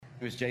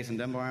name is Jason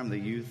Dunbar. I'm the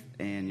youth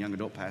and young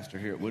adult pastor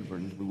here at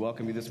Woodburn. We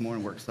welcome you this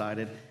morning. We're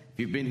excited. If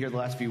you've been here the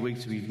last few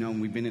weeks, we've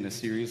been in a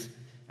series,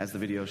 as the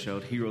video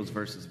showed, Heroes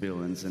versus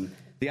Villains. And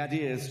the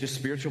idea is just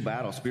spiritual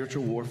battle,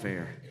 spiritual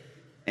warfare.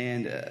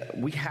 And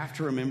we have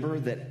to remember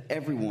that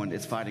everyone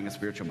is fighting a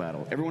spiritual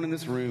battle. Everyone in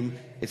this room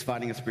is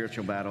fighting a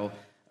spiritual battle.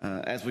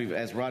 As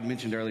Rod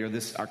mentioned earlier,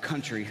 our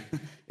country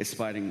is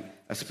fighting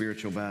a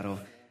spiritual battle.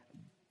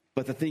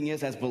 But the thing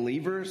is, as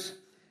believers,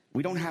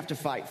 we don't have to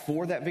fight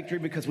for that victory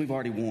because we've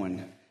already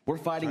won. We're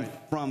fighting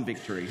from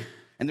victory.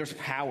 And there's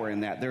power in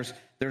that.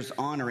 There's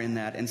honor in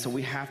that. And so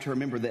we have to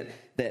remember that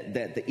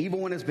the evil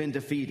one has been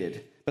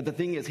defeated. But the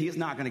thing is, he is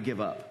not going to give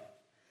up.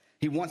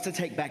 He wants to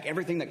take back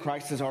everything that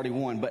Christ has already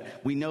won. But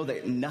we know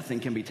that nothing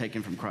can be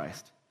taken from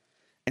Christ.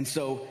 And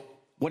so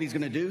what he's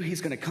going to do, he's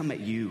going to come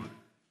at you.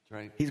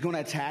 Right. He's going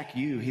to attack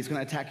you. He's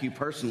going to attack you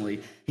personally.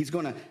 He's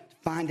going to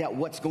find out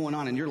what's going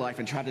on in your life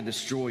and try to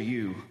destroy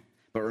you.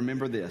 But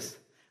remember this.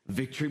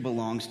 Victory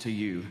belongs to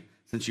you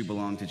since you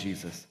belong to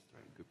Jesus.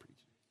 Right, good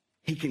preaching.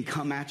 He can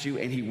come at you,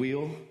 and he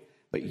will,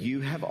 but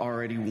you have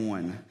already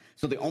won.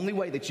 So the only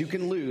way that you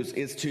can lose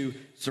is to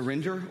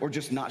surrender or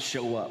just not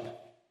show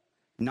up.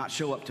 Not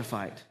show up to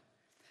fight.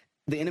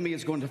 The enemy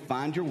is going to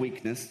find your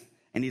weakness,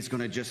 and he's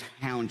going to just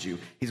hound you.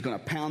 He's going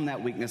to pound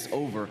that weakness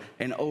over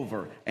and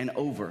over and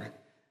over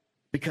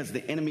because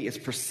the enemy is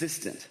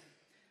persistent,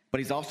 but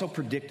he's also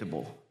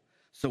predictable.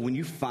 So when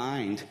you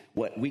find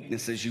what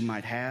weaknesses you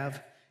might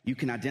have, you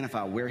can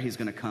identify where he's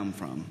going to come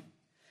from.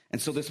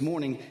 And so this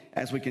morning,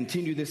 as we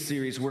continue this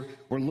series, we're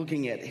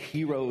looking at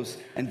heroes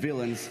and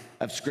villains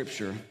of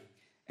Scripture.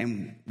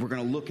 And we're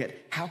going to look at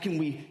how can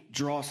we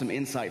draw some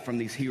insight from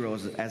these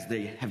heroes as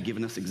they have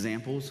given us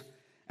examples.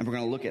 And we're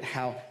going to look at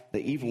how the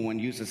evil one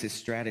uses his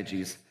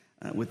strategies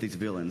with these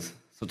villains.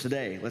 So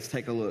today, let's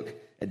take a look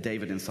at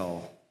David and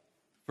Saul.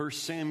 1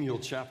 Samuel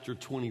chapter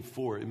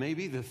 24. It may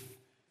be the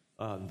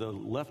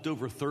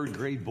leftover third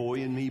grade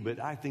boy in me, but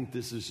I think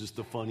this is just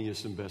the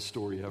funniest and best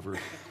story ever.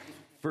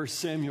 1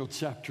 Samuel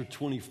chapter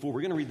 24.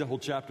 We're going to read the whole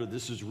chapter.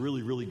 This is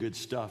really, really good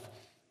stuff.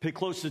 Pay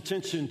close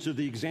attention to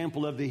the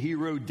example of the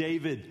hero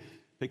David.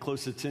 Pay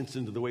close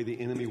attention to the way the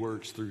enemy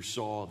works through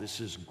Saul. This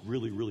is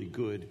really, really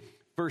good.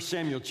 1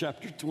 Samuel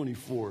chapter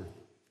 24.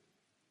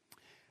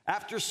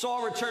 After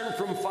Saul returned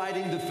from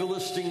fighting the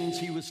Philistines,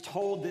 he was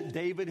told that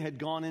David had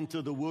gone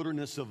into the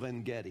wilderness of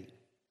En-Gedi.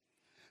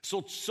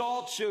 So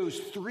Saul chose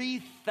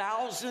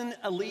 3,000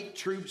 elite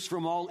troops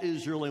from all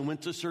Israel and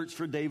went to search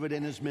for David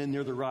and his men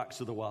near the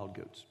rocks of the wild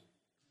goats.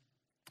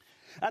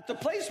 At the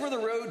place where the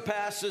road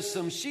passes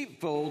some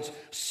sheepfolds,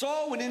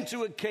 Saul went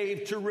into a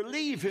cave to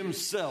relieve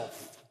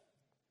himself.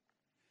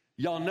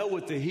 Y'all know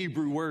what the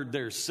Hebrew word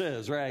there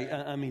says, right?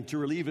 I mean, to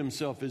relieve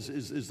himself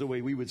is the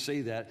way we would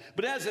say that.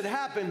 But as it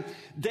happened,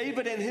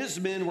 David and his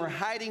men were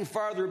hiding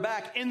farther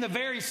back in the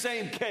very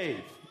same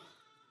cave.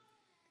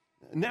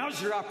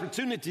 Now's your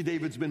opportunity,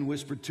 David's been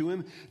whispered to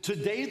him.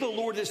 Today the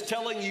Lord is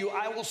telling you,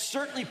 I will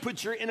certainly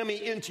put your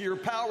enemy into your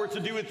power to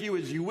do with you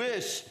as you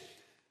wish.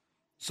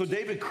 So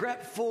David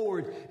crept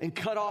forward and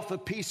cut off a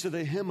piece of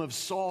the hem of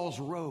Saul's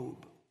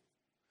robe.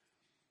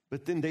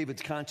 But then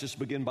David's conscience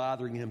began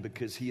bothering him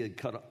because he had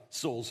cut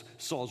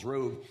Saul's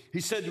robe. He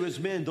said to his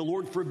men, the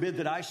Lord forbid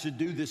that I should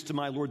do this to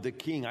my lord the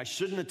king. I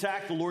shouldn't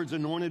attack the Lord's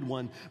anointed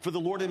one, for the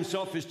Lord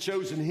himself has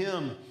chosen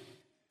him.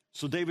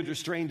 So David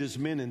restrained his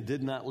men and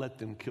did not let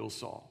them kill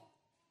Saul.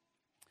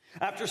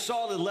 After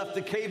Saul had left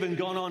the cave and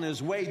gone on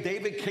his way,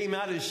 David came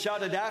out and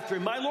shouted after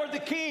him, my lord the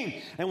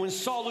king. And when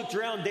Saul looked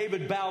around,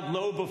 David bowed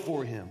low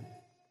before him.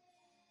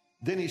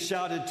 Then he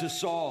shouted to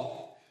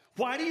Saul,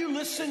 why do you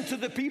listen to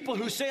the people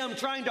who say I'm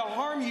trying to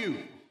harm you?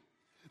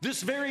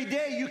 This very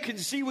day you can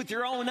see with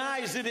your own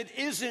eyes that it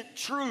isn't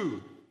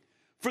true.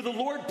 For the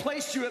Lord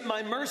placed you at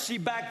my mercy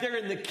back there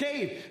in the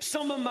cave.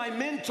 Some of my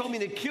men told me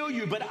to kill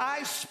you, but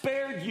I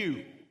spared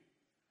you.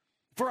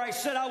 For I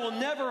said, I will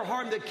never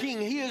harm the king.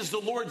 He is the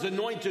Lord's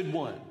anointed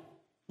one.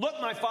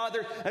 Look, my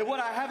father, at what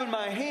I have in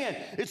my hand.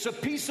 It's a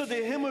piece of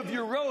the hem of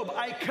your robe.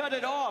 I cut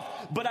it off,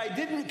 but I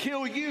didn't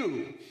kill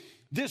you.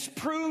 This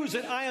proves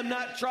that I am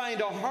not trying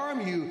to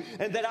harm you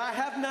and that I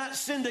have not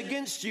sinned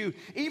against you,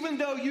 even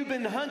though you've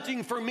been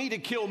hunting for me to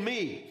kill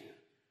me.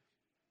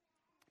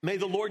 May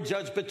the Lord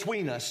judge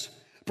between us.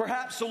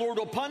 Perhaps the Lord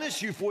will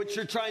punish you for what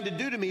you're trying to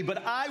do to me,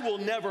 but I will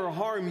never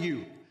harm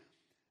you.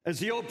 As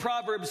the old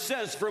proverb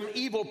says, from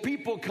evil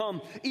people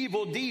come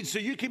evil deeds. So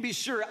you can be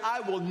sure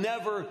I will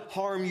never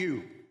harm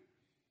you.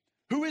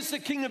 Who is the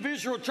king of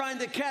Israel trying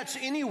to catch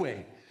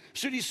anyway?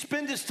 Should he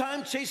spend his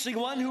time chasing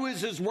one who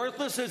is as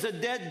worthless as a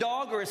dead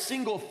dog or a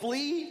single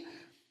flea?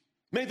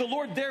 May the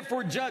Lord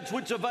therefore judge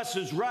which of us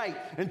is right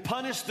and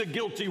punish the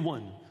guilty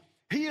one.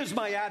 He is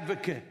my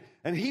advocate,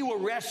 and he will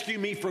rescue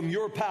me from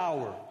your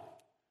power.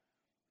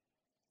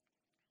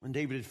 When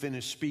David had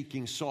finished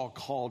speaking, Saul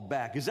called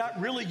back, is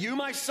that really you,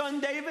 my son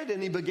David?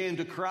 And he began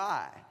to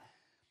cry.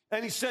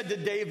 And he said to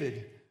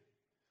David,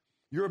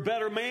 you're a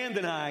better man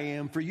than I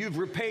am, for you've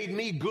repaid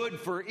me good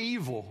for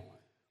evil.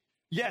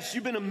 Yes,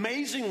 you've been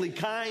amazingly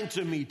kind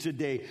to me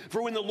today.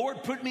 For when the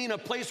Lord put me in a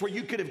place where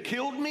you could have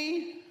killed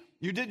me,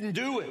 You didn't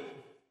do it.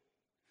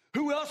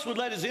 Who else would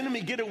let his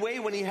enemy get away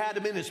when he had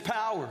him in his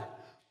power?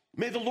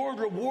 May the Lord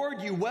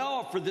reward you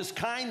well for this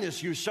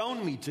kindness you've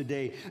shown me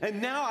today.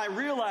 And now I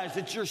realize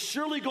that you're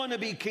surely going to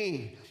be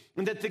king,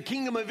 and that the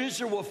kingdom of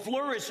Israel will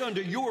flourish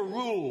under your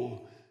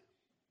rule.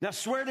 Now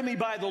swear to me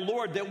by the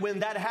Lord that when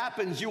that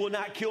happens, you will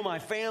not kill my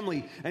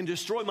family and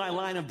destroy my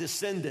line of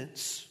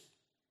descendants.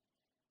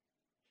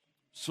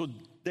 So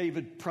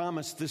David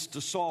promised this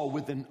to Saul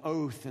with an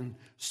oath, and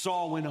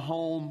Saul went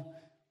home.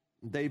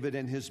 David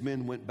and his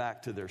men went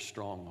back to their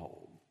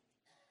stronghold.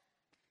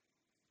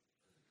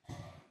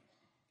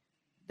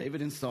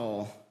 David and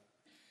Saul,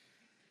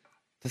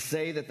 to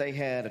say that they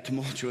had a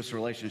tumultuous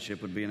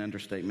relationship would be an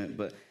understatement,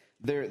 but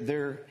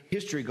their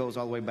history goes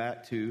all the way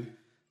back to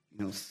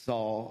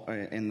Saul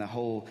and the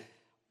whole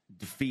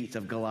defeat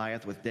of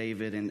Goliath with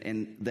David,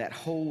 and that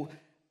whole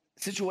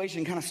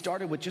situation kind of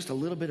started with just a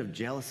little bit of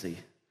jealousy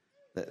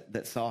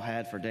that Saul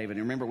had for David.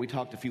 And remember, we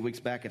talked a few weeks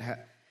back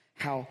at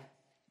how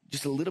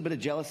just a little bit of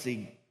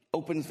jealousy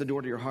opens the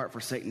door to your heart for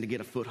Satan to get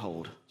a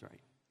foothold. That's right.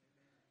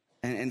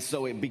 And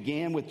so it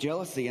began with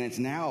jealousy, and it's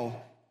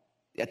now,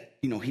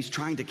 he's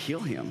trying to kill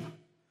him.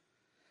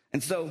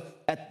 And so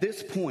at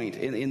this point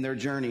in their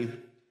journey,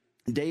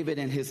 David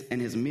and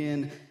his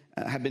men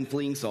have been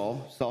fleeing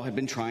Saul. Saul had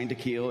been trying to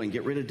kill and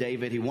get rid of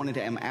David. He wanted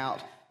him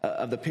out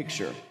of the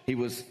picture. He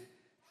was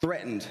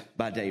threatened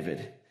by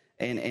David.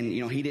 And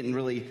he didn't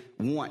really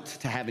want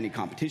to have any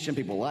competition.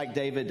 People liked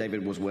David.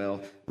 David was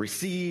well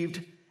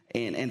received.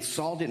 And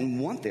Saul didn't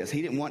want this.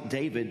 He didn't want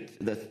David,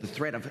 the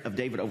threat of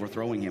David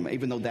overthrowing him,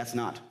 even though that's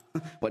not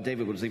what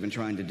David was even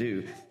trying to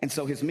do. And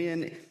so his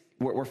men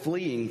were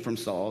fleeing from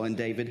Saul and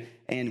David.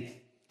 And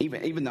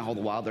even all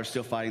the while, they're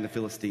still fighting the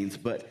Philistines.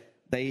 But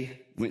they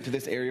went to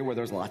this area where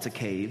there's lots of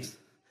caves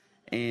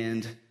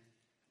and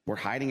were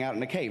hiding out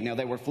in a cave. Now,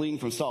 they were fleeing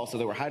from Saul, so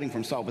they were hiding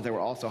from Saul, but they were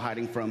also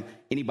hiding from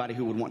anybody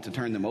who would want to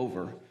turn them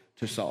over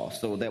to Saul.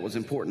 So that was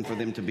important for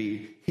them to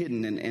be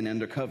hidden and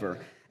undercover.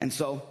 And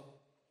so,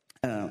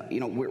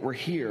 we're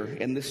here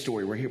in this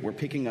story. We're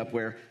picking up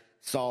where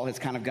Saul has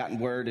kind of gotten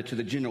word to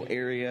the general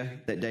area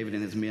that David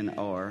and his men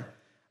are.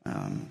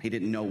 He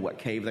didn't know what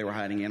cave they were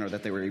hiding in or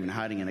that they were even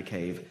hiding in a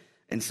cave.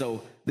 And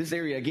so this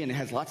area, again, it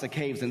has lots of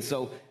caves. And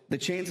so the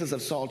chances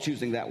of Saul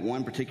choosing that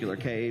one particular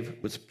cave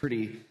was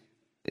pretty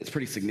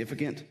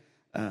significant.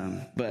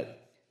 But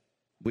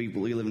we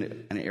live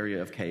in an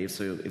area of caves.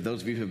 So if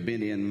those of you who have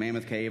been in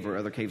Mammoth Cave or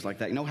other caves like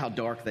that, you know how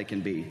dark they can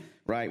be,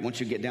 right?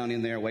 Once you get down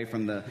in there away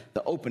from the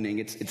opening,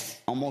 it's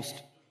almost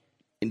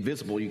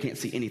invisible. You can't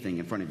see anything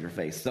in front of your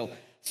face. So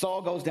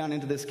Saul goes down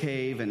into this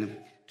cave and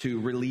to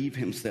relieve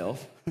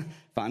himself,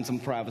 find some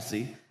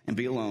privacy and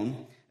be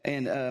alone.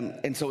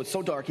 And so it's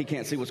so dark he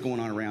can't see what's going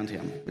on around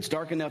him. It's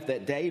dark enough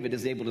that David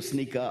is able to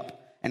sneak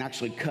up and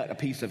actually cut a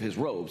piece of his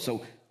robe.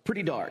 So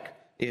pretty dark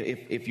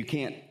if you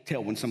can't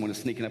tell when someone is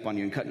sneaking up on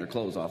you and cutting your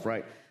clothes off,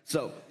 right?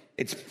 So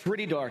it's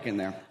pretty dark in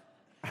there.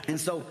 And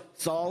so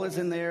Saul is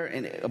in there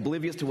and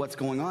oblivious to what's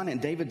going on. And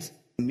David's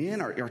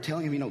men are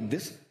telling him,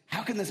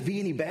 how can this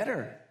be any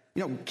better?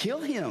 Kill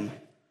him.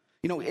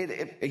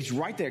 He's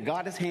right there.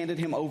 God has handed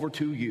him over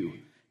to you.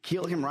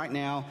 Kill him right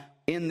now.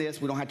 In this,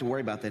 we don't have to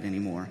worry about that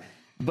anymore.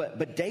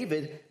 But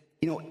David,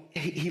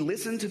 he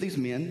listened to these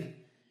men.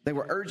 They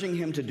were urging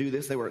him to do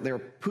this. They were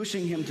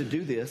pushing him to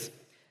do this.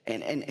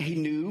 And he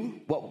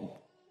knew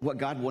what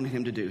God wanted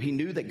him to do. He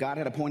knew that God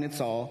had appointed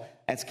Saul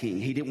as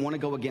king. He didn't want to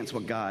go against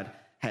what God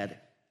had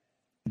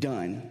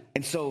done.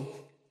 And so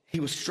he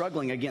was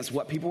struggling against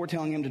what people were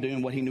telling him to do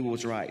and what he knew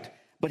was right.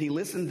 But he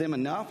listened to them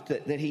enough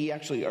that he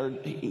actually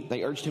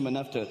they urged him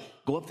enough to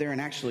go up there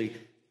and actually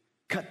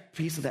cut a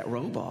piece of that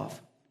robe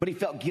off. But he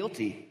felt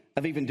guilty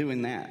of even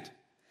doing that.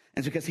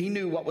 And it's because he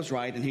knew what was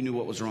right and he knew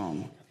what was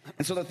wrong.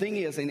 And so the thing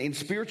is, in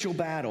spiritual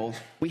battle,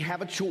 we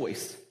have a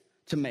choice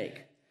to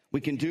make. We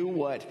can do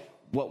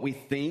what we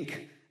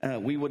think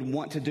we would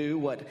want to do,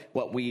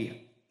 how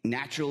we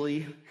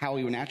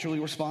would naturally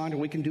respond, or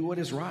we can do what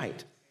is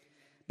right.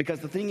 Because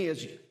the thing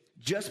is,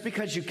 just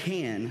because you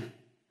can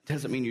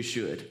doesn't mean you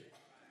should.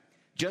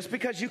 Just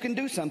because you can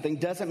do something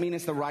doesn't mean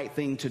it's the right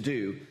thing to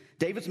do.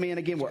 David's men,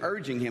 again, were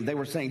urging him. They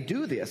were saying,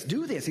 do this.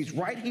 He's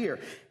right here.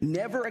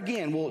 Never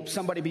again will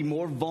somebody be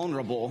more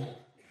vulnerable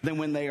than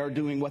when they are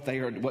doing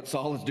what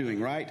Saul is doing,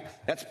 right?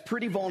 That's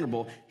pretty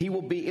vulnerable. It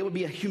would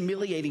be a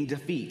humiliating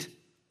defeat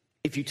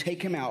if you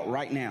take him out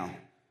right now.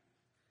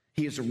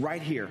 He is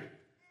right here,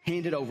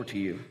 handed over to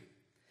you.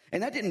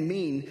 And that didn't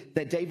mean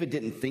that David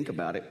didn't think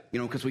about it,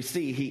 because we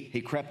see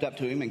he crept up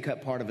to him and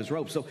cut part of his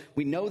robe. So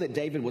we know that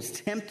David was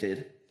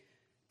tempted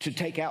to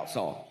take out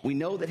Saul. We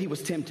know that he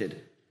was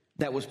tempted.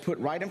 That was put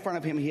right in front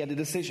of him. He had a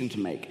decision to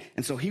make.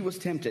 And so he was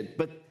tempted,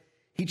 but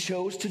he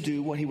chose to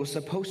do what he was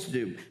supposed to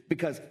do,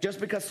 because just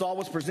because Saul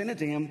was presented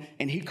to him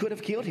and he could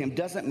have killed him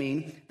doesn't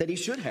mean that he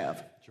should have.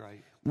 That's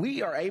right.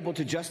 We are able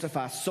to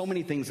justify so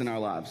many things in our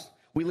lives.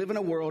 We live in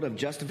a world of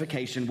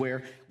justification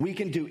where we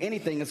can do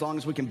anything as long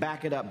as we can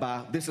back it up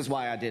by, this is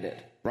why I did it,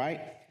 right?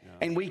 Yeah.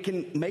 And we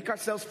can make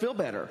ourselves feel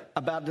better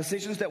about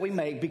decisions that we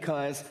make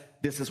because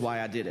this is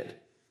why I did it.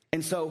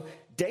 And so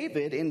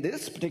David, in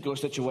this particular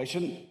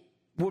situation,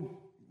 would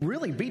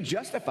really be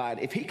justified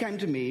if he came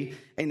to me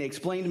and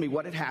explained to me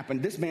what had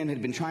happened. This man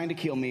had been trying to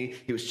kill me.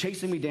 He was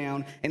chasing me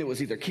down, and it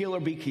was either kill or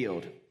be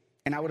killed.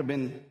 And I would have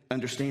been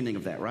understanding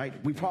of that, right?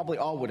 We probably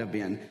all would have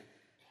been.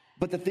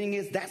 But the thing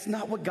is, that's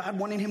not what God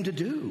wanted him to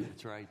do.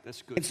 That's right.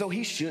 That's good. And so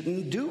he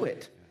shouldn't do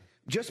it.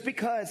 Just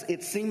because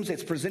it seems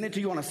it's presented to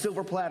you on a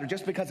silver platter,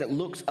 just because it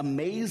looks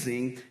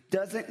amazing,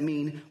 doesn't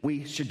mean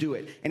we should do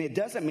it. And it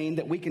doesn't mean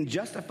that we can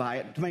justify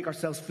it to make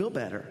ourselves feel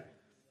better.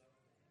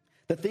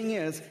 The thing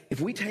is, if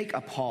we take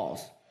a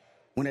pause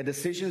when a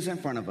decision is in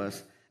front of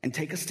us and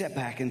take a step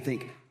back and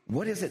think,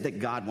 what is it that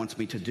God wants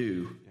me to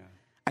do? Yeah.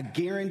 I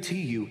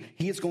guarantee you,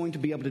 he is going to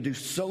be able to do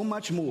so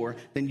much more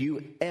than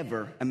you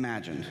ever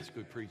imagined. That's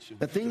good preaching.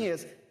 The thing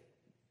is,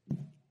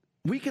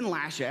 we can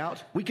lash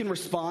out, we can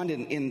respond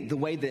in the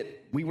way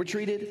that we were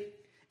treated,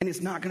 and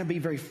it's not going to be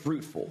very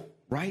fruitful,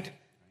 right?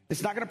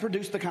 It's not going to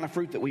produce the kind of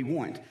fruit that we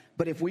want.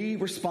 But if we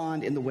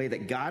respond in the way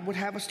that God would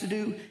have us to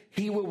do,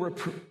 he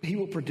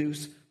will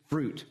produce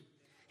fruit.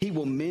 He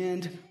will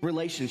mend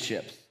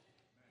relationships.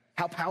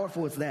 How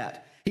powerful is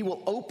that? He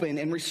will open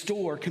and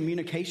restore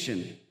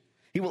communication.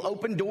 He will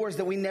open doors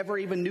that we never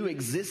even knew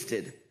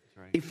existed.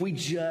 Right. If we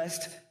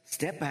just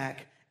step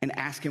back and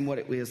ask him what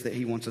it is that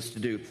he wants us to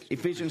do.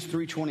 Ephesians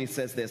 3:20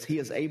 says this: he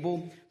is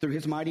able, through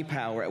his mighty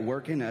power at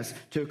work in us,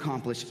 to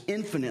accomplish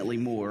infinitely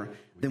more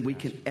than we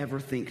can ever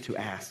think to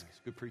ask. That's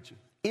good preaching.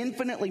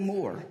 Infinitely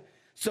more.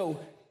 So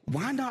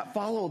why not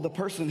follow the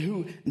person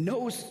who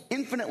knows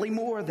infinitely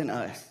more than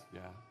us? Yeah.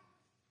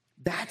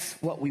 That's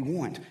what we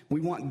want. We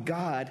want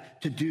God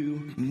to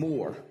do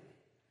more.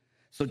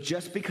 So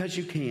just because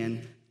you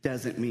can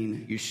doesn't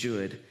mean you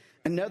should.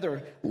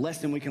 Another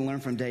lesson we can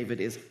learn from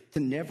David is to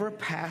never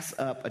pass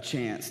up a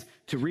chance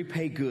to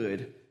repay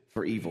good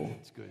for evil.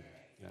 That's good.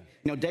 Yeah.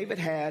 You know, David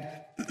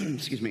had,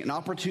 an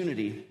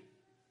opportunity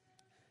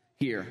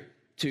here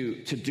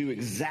to do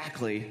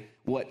exactly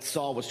what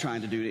Saul was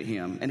trying to do to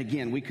him. And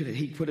again,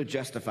 he could have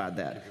justified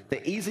that.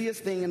 The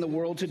easiest thing in the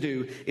world to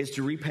do is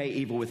to repay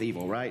evil with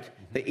evil, right?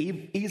 The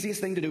easiest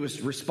thing to do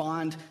is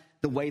respond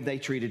the way they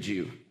treated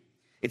you.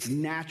 It's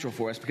natural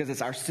for us because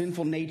it's our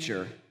sinful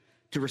nature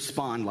to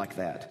respond like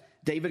that.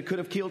 David could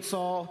have killed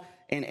Saul,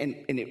 and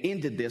it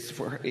ended this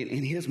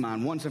in his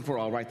mind once and for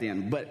all right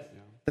then. But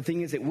the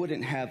thing is, it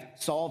wouldn't have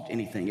solved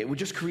anything. It would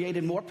just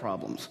created more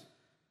problems.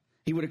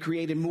 He would have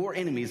created more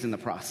enemies in the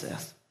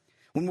process.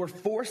 When we're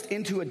forced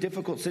into a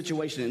difficult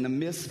situation in the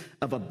midst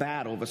of a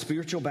battle, of a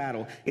spiritual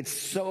battle, it's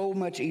so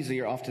much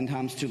easier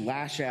oftentimes to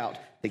lash out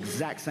the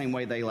exact same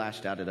way they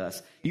lashed out at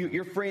us.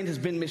 Your friend has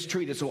been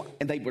mistreated,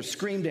 and they were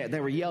screamed at, they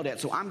were yelled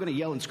at, so I'm going to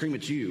yell and scream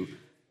at you.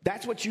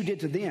 That's what you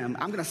did to them.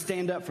 I'm going to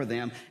stand up for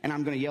them, and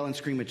I'm going to yell and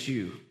scream at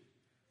you.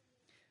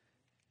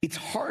 It's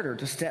harder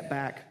to step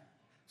back,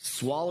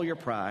 swallow your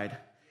pride,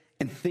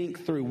 and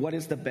think through what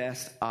is the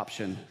best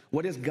option.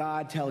 What is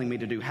God telling me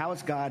to do? How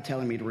is God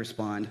telling me to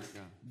respond?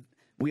 Yeah.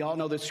 We all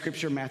know the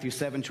scripture, Matthew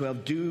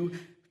 7:12,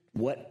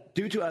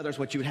 do to others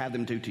what you would have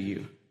them do to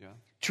you. Yeah.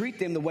 Treat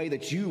them the way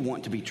that you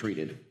want to be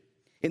treated.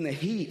 In the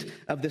heat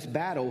of this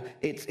battle,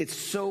 it's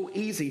so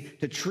easy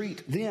to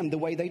treat them the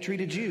way they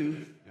treated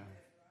you.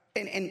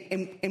 Yeah.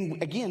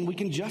 And again, we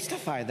can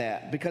justify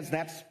that because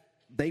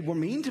they were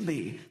mean to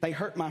me. They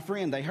hurt my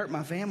friend. They hurt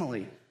my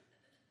family.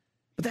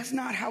 But that's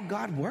not how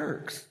God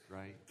works.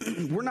 Right.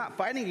 We're not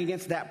fighting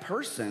against that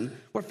person.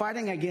 We're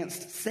fighting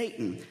against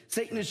Satan.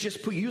 Satan is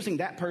just using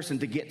that person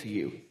to get to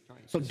you. Right.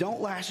 So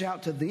don't lash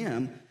out to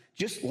them.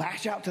 Just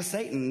lash out to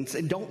Satan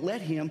and don't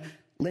let him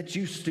let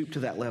you stoop to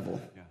that level.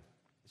 Yeah,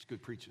 that's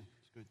good preaching.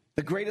 It's good.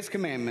 The greatest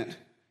commandment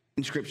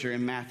in Scripture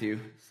in Matthew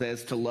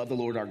says to love the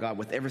Lord our God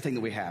with everything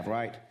that we have,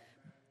 right?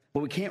 But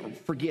we can't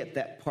forget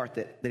that part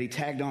that he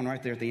tagged on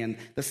right there at the end.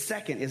 The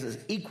second is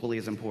equally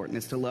as important,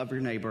 is to love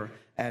your neighbor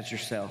as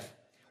yourself.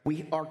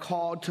 We are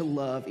called to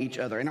love each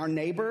other. And our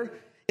neighbor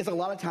is a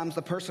lot of times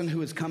the person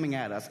who is coming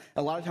at us,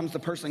 a lot of times the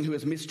person who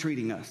is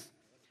mistreating us.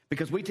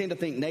 Because we tend to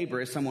think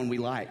neighbor is someone we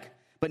like.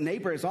 But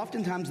neighbor is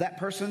oftentimes that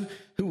person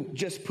who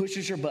just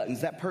pushes your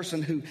buttons, that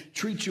person who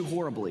treats you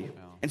horribly.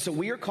 Wow. And so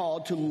we are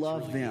called to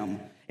love them.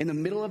 In the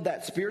middle of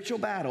that spiritual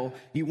battle,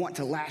 you want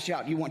to lash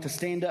out. You want to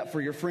stand up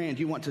for your friend.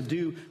 You want to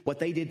do what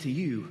they did to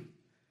you.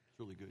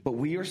 Really good. But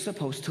we are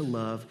supposed to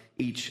love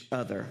each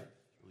other.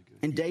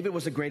 And David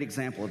was a great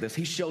example of this.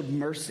 He showed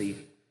mercy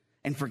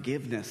and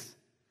forgiveness.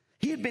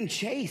 He had been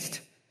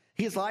chased.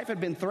 His life had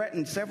been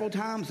threatened several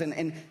times.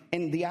 And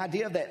the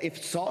idea that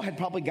if Saul had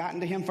probably gotten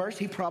to him first,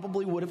 he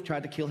probably would have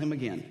tried to kill him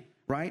again,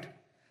 right?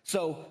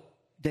 So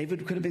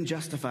David could have been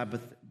justified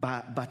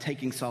by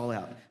taking Saul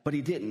out, but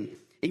he didn't.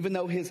 Even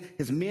though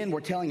his men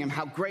were telling him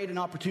how great an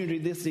opportunity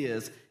this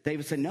is,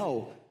 David said,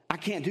 no, I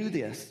can't do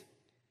this.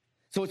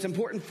 So it's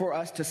important for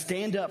us to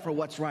stand up for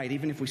what's right,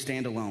 even if we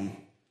stand alone.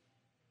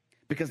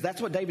 Because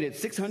that's what David did.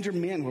 600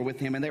 men were with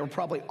him, and they were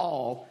probably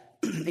all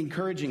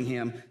encouraging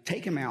him,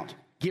 take him out,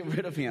 get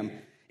rid of him.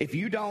 If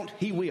you don't,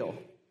 he will.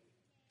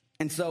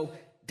 And so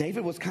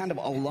David was kind of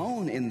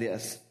alone in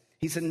this.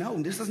 He said,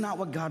 no, this is not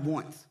what God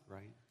wants.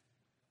 Right.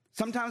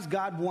 Sometimes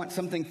God wants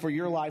something for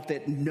your life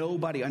that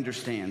nobody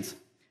understands.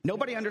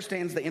 Nobody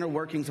understands the inner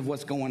workings of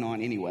what's going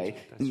on anyway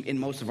in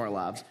most of our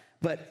lives.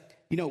 But,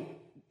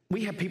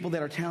 we have people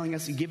that are telling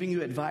us and giving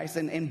you advice,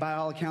 and by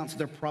all accounts,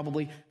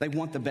 they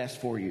want the best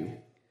for you.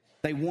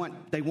 They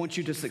want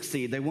you to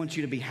succeed. They want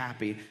you to be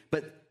happy.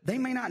 But they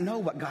may not know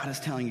what God is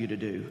telling you to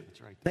do.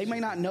 That's right. They may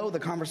not know the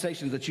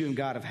conversations that you and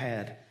God have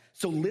had.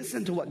 So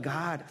listen to what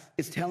God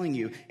is telling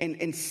you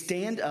and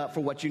stand up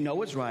for what you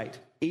know is right,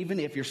 even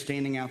if you're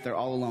standing out there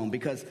all alone.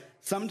 Because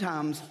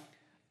sometimes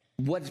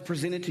what's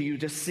presented to you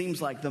just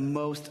seems like the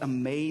most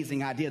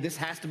amazing idea. This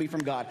has to be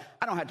from God.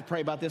 I don't have to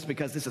pray about this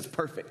because this is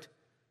perfect.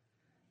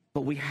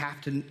 But we have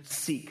to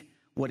seek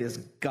what is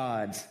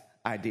God's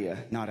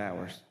idea, not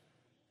ours.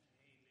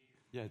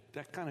 Yeah,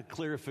 that kind of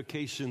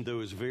clarification, though,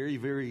 is very,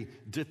 very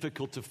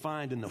difficult to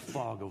find in the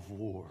fog of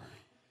war.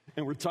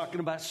 And we're talking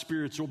about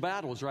spiritual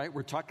battles, right?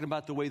 We're talking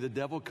about the way the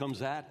devil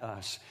comes at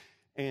us.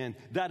 And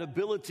that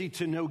ability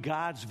to know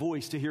God's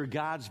voice, to hear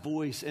God's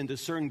voice and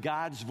discern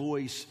God's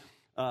voice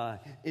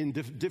in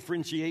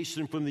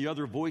differentiation from the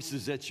other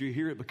voices that you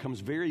hear, it becomes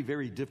very,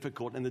 very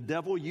difficult. And the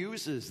devil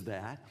uses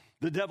that.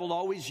 The devil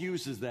always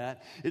uses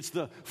that. It's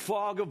the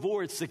fog of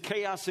war. It's the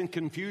chaos and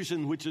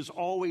confusion, which is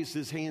always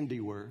his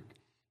handiwork.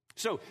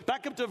 So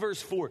back up to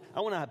verse 4. I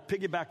want to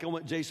piggyback on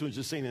what Jason was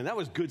just saying. And that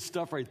was good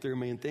stuff right there,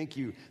 man. Thank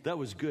you. That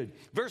was good.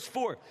 Verse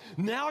 4.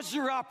 Now's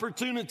your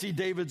opportunity,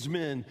 David's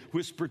men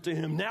whispered to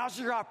him. Now's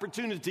your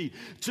opportunity.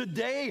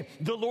 Today,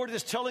 the Lord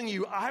is telling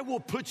you, I will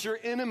put your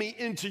enemy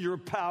into your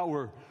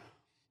power.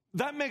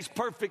 That makes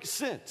perfect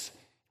sense.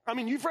 I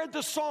mean, you've read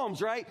the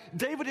Psalms, right?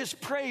 David has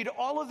prayed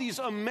all of these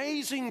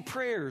amazing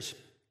prayers,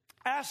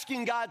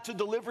 asking God to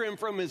deliver him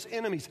from his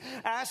enemies,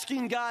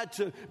 asking God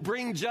to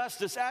bring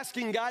justice,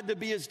 asking God to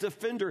be his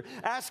defender,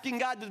 asking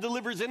God to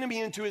deliver his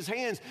enemy into his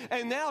hands.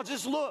 And now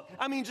just look.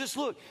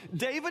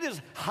 David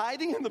is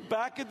hiding in the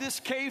back of this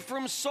cave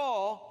from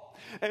Saul,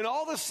 and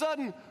all of a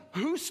sudden,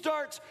 who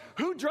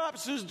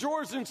drops his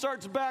drawers and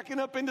starts backing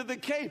up into the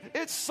cave?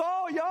 It's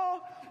Saul,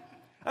 y'all.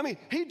 I mean,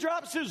 he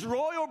drops his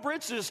royal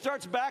breeches,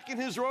 starts backing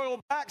his royal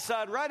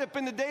backside right up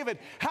into David.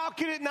 How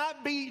could it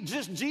not be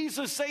just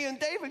Jesus saying,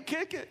 David,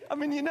 kick it? I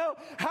mean,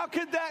 how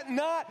could that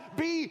not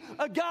be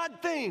a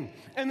God thing?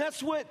 And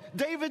that's what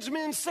David's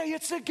men say.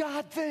 It's a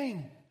God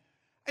thing.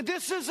 And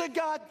this is a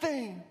God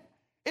thing.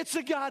 It's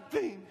a God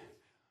thing.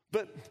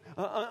 But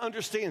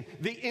understand,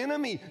 the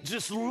enemy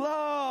just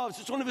loves,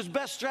 it's one of his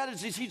best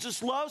strategies. He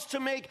just loves to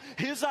make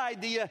his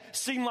idea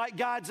seem like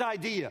God's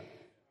idea.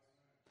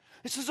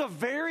 This is a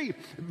very,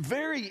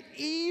 very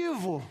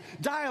evil,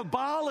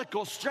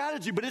 diabolical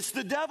strategy, but it's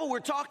the devil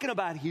we're talking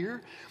about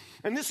here.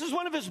 And this is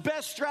one of his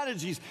best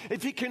strategies.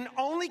 If he can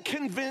only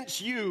convince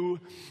you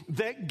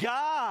that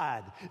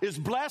God is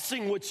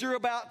blessing what you're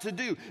about to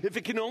do, if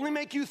it can only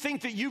make you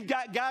think that you've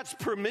got God's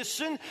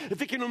permission,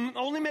 if it can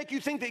only make you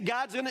think that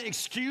God's going to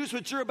excuse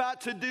what you're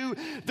about to do,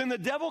 then the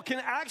devil can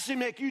actually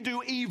make you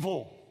do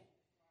evil.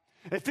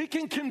 If he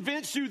can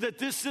convince you that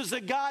this is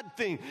a God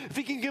thing, if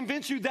he can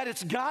convince you that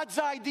it's God's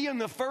idea in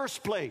the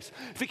first place,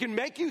 if he can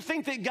make you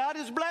think that God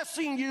is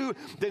blessing you,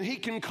 then he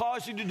can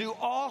cause you to do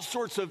all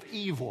sorts of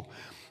evil.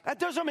 That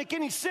doesn't make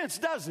any sense,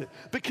 does it?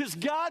 Because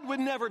God would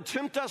never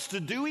tempt us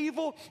to do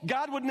evil.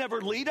 God would never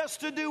lead us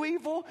to do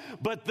evil.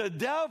 But the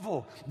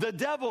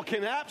devil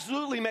can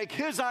absolutely make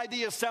his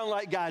idea sound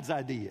like God's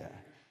idea.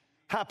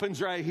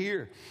 Happens right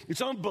here.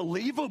 It's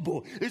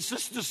unbelievable. It's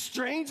just the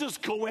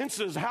strangest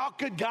coincidence. How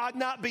could God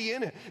not be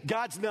in it?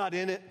 God's not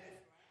in it.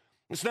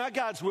 It's not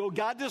God's will.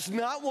 God does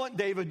not want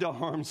David to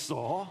harm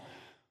Saul.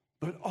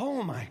 But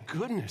oh my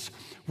goodness,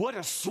 what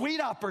a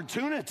sweet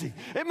opportunity.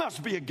 It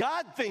must be a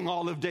God thing,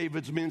 all of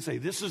David's men say.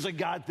 This is a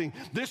God thing.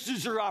 This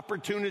is your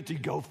opportunity.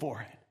 Go for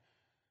it.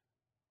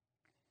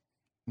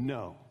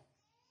 No.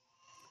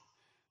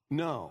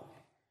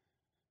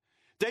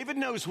 David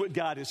knows what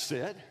God has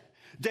said.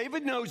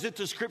 David knows that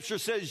the scripture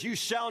says, you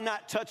shall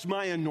not touch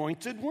my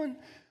anointed one.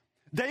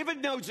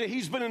 David knows that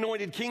he's been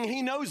anointed king.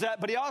 He knows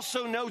that, but he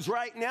also knows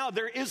right now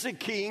there is a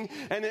king,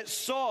 and it's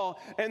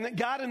Saul, and that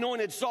God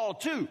anointed Saul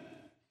too.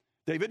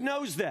 David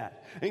knows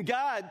that. And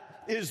God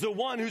is the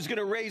one who's going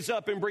to raise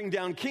up and bring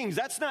down kings.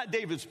 That's not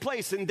David's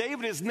place, and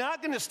David is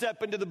not going to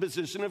step into the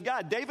position of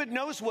God. David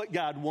knows what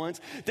God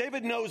wants.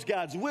 David knows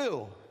God's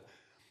will.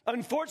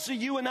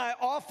 Unfortunately, you and I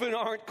often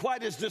aren't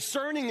quite as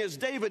discerning as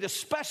David,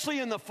 especially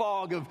in the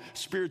fog of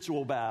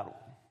spiritual battle.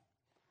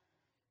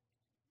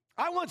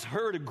 I once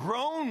heard a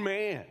grown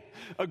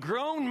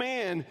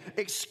man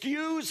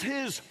excuse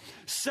his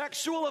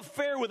sexual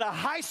affair with a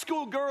high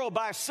school girl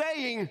by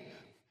saying,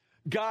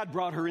 God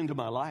brought her into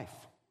my life.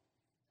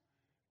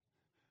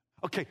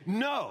 Okay,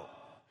 no,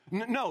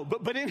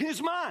 but in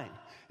his mind,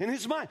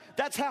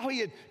 that's how he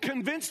had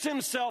convinced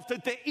himself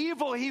that the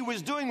evil he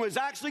was doing was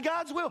actually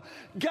God's will.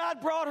 God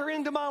brought her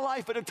into my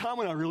life at a time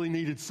when I really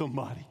needed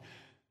somebody.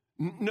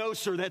 No,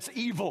 sir, that's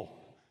evil.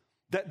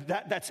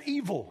 That's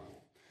evil.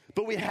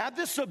 But we have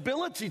this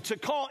ability to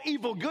call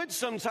evil good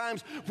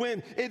sometimes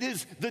when it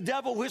is the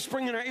devil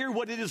whispering in our ear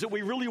what it is that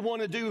we really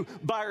want to do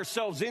by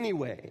ourselves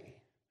anyway.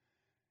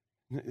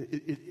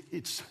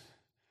 It's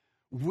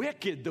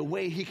wicked the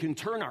way he can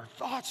turn our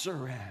thoughts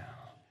around.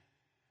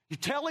 You're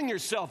telling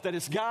yourself that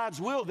it's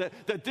God's will,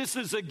 that this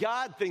is a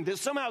God thing, that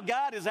somehow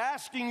God is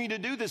asking you to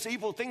do this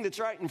evil thing that's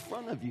right in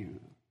front of you.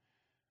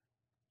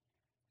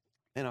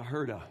 And I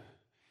heard a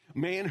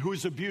man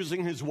who's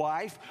abusing his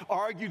wife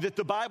argue that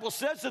the Bible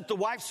says that the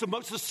wife's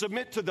supposed to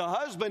submit to the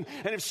husband,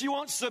 and if she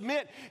won't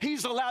submit,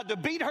 he's allowed to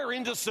beat her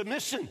into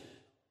submission.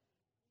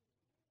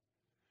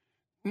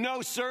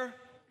 No, sir.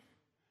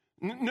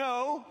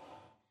 No.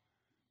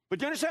 But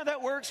do you understand how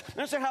that works? Do you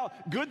understand how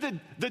good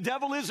the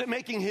devil is at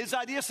making his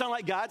idea sound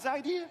like God's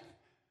idea?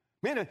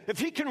 Man, if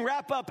he can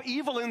wrap up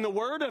evil in the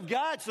Word of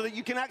God so that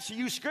you can actually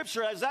use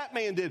Scripture as that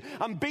man did,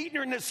 I'm beating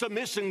her into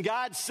submission.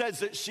 God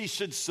says that she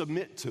should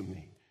submit to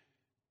me.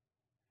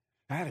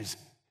 That is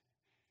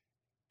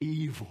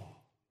evil.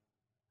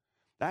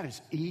 That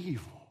is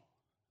evil.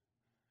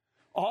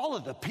 All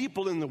of the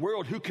people in the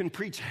world who can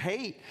preach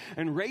hate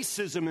and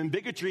racism and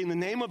bigotry in the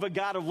name of a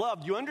God of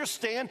love, do you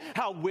understand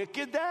how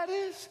wicked that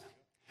is?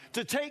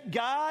 To take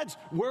God's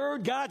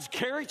word, God's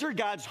character,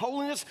 God's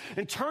holiness,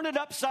 and turn it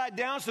upside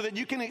down so that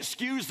you can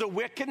excuse the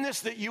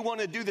wickedness that you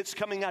want to do that's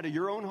coming out of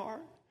your own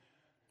heart.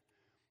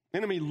 The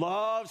enemy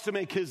loves to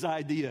make his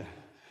idea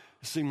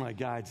seem like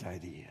God's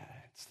idea.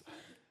 It's the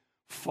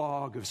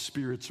fog of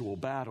spiritual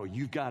battle.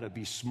 You've got to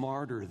be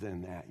smarter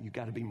than that. You've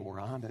got to be more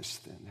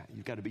honest than that.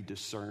 You've got to be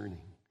discerning.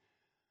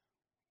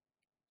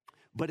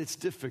 But it's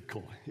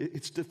difficult.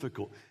 It's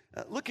difficult.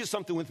 Look at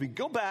something with me.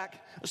 Go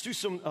back. Let's do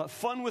some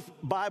fun with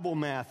Bible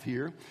math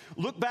here.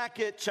 Look back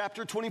at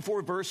chapter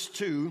 24, verse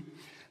 2.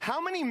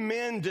 How many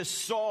men does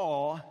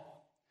Saul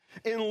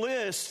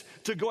enlist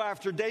to go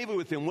after David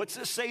with him? What's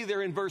it say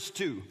there in verse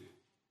 2?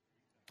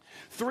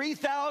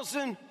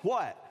 3,000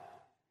 what?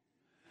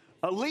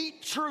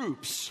 Elite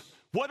troops.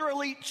 What are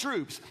elite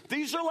troops?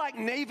 These are like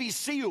Navy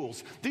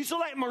SEALs. These are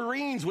like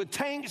Marines with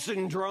tanks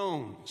and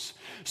drones.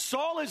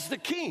 Saul is the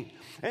king,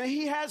 and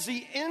he has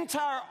the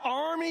entire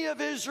army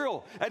of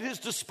Israel at his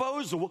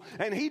disposal,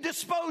 and he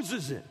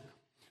disposes it.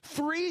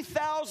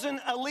 3,000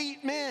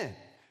 elite men.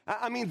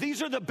 I mean,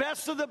 these are the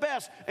best of the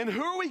best. And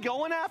who are we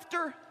going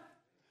after?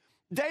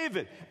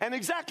 David. And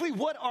exactly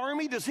what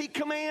army does he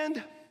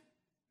command?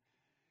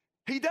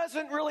 He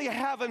doesn't really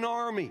have an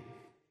army.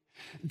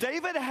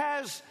 David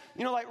has,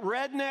 like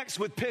rednecks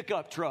with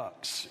pickup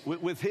trucks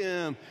with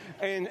him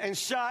and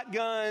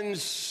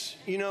shotguns,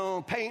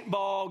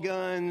 paintball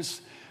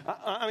guns.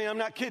 I mean, I'm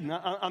not kidding.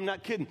 I'm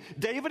not kidding.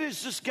 David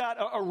has just got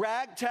a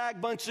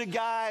ragtag bunch of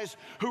guys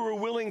who are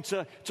willing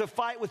to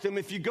fight with him.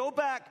 If you go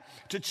back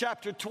to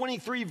chapter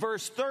 23,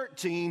 verse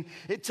 13,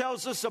 it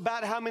tells us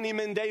about how many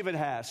men David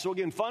has. So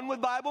again, fun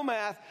with Bible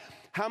math.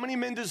 How many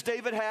men does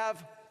David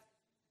have?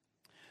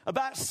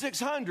 About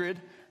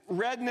 600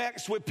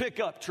 rednecks with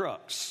pickup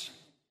trucks.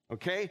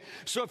 Okay?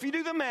 So if you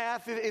do the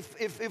math,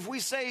 if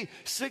we say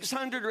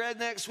 600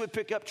 rednecks with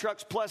pickup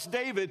trucks plus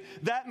David,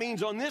 that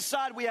means on this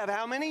side we have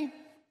how many?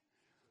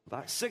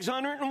 About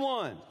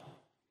 601.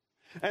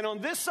 And on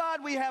this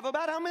side we have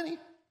about how many?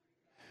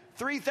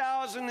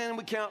 3,000, and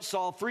we count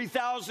Saul,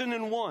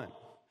 3,001.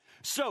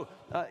 So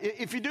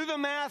if you do the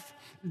math,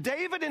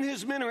 David and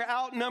his men are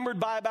outnumbered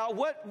by about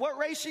what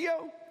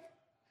ratio?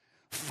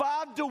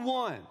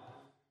 5-1.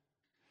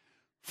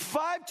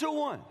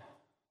 5-1.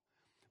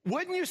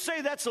 Wouldn't you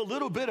say that's a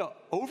little bit of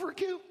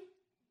overkill?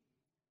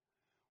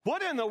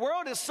 What in the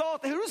world is Saul?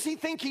 Who does he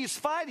think he's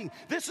fighting?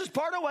 This is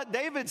part of what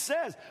David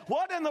says.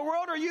 What in the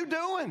world are you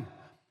doing?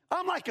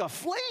 I'm like a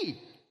flea.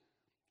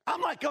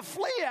 I'm like a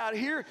flea out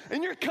here,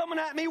 and you're coming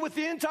at me with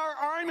the entire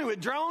army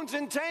with drones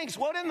and tanks.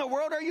 What in the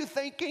world are you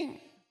thinking?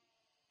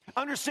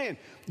 Understand,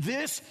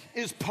 this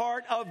is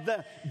part of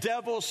the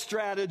devil's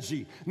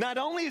strategy. Not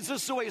only is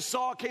this the way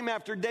Saul came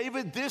after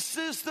David, this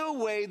is the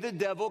way the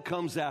devil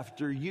comes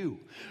after you.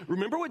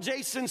 Remember what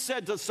Jason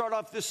said to start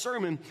off this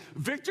sermon?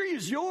 Victory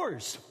is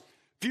yours.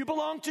 If you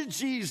belong to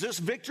Jesus,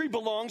 victory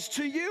belongs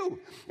to you.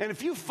 And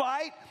if you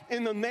fight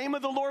in the name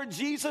of the Lord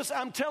Jesus,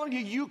 I'm telling you,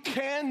 you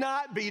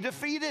cannot be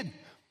defeated.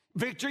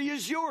 Victory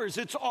is yours.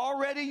 It's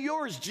already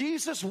yours.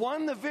 Jesus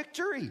won the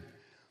victory.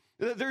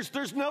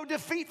 There's no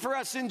defeat for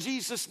us in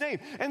Jesus' name.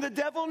 And the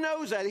devil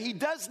knows that. He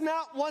does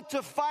not want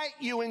to fight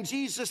you in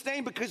Jesus'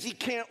 name because he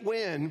can't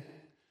win.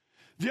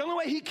 The only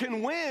way he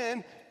can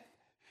win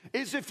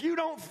is if you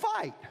don't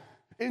fight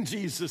in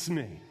Jesus'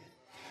 name.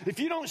 If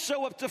you don't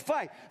show up to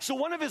fight. So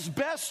one of his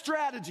best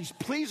strategies,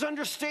 please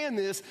understand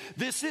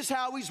this is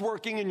how he's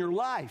working in your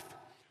life.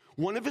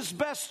 One of his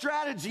best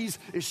strategies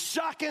is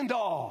shock and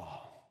awe.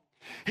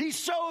 He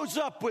shows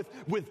up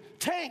with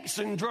tanks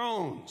and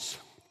drones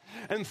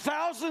and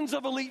thousands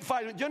of elite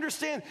fighters. Do you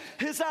understand?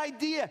 His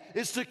idea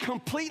is to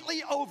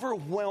completely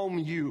overwhelm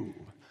you.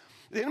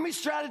 The enemy's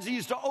strategy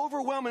is to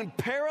overwhelm and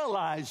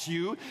paralyze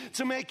you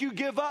to make you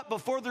give up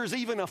before there's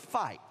even a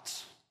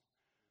fight.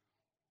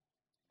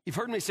 You've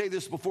heard me say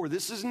this before.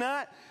 This is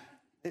not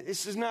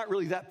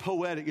really that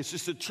poetic. It's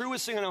just the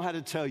truest thing I know how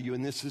to tell you.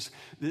 And this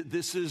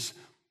is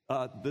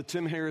the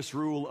Tim Harris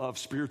rule of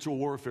spiritual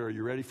warfare. Are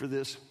you ready for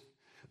this?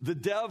 The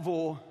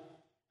devil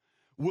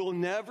will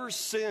never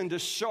send a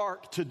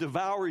shark to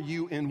devour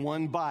you in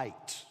one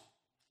bite.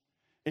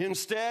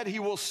 Instead, he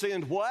will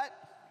send what?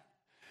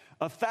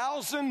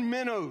 1,000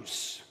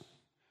 minnows,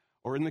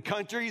 or in the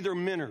country, they're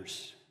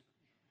minnows.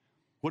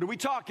 What are we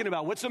talking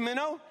about? What's a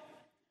minnow?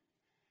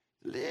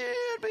 Little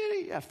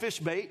bitty, fish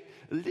bait,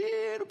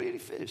 little bitty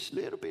fish,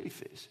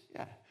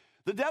 yeah.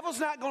 The devil's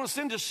not going to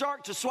send a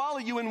shark to swallow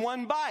you in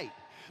one bite,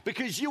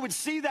 because you would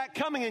see that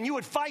coming and you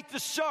would fight the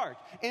shark.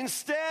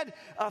 Instead,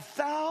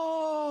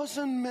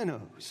 1,000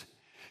 minnows.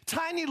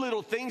 Tiny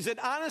little things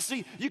that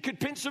honestly, you could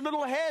pinch their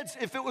little heads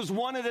if it was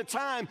one at a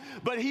time,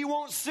 but he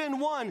won't send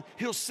one,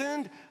 he'll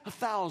send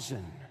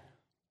 1,000.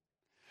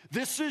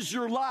 This is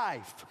your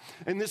life,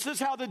 and this is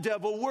how the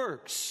devil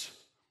works.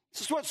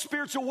 This is what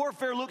spiritual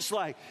warfare looks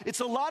like. It's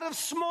a lot of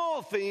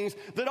small things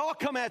that all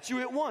come at you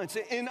at once.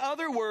 In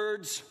other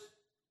words,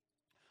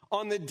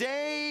 on the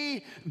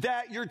day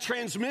that your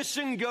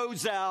transmission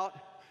goes out,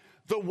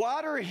 the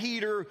water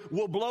heater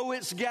will blow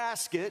its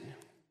gasket.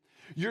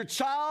 Your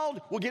child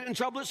will get in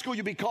trouble at school.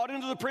 You'll be called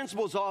into the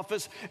principal's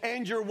office,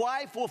 and your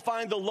wife will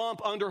find the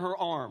lump under her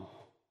arm.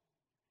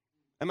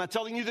 Am I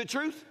telling you the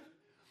truth?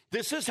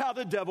 This is how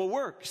the devil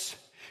works.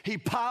 He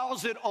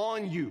piles it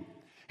on you.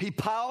 He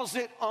piles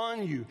it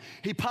on you.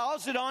 He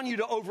piles it on you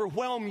to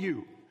overwhelm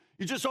you.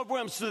 You're just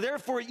overwhelmed. So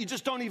therefore, you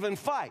just don't even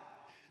fight.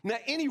 Now,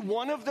 any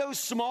one of those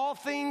small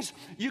things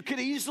you could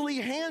easily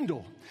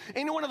handle.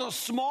 Any one of those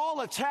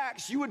small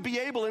attacks you would be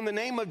able, in the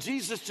name of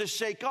Jesus, to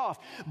shake off.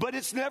 But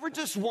it's never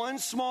just one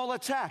small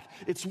attack.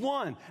 It's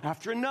one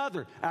after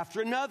another,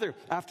 after another,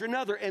 after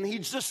another. And he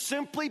just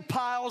simply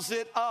piles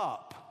it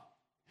up.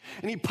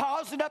 And he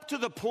piles it up to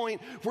the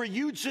point where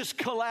you just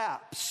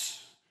collapse.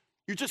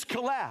 You just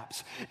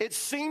collapse. It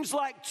seems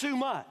like too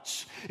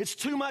much. It's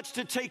too much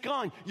to take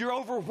on. You're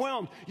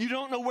overwhelmed. You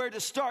don't know where to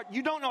start.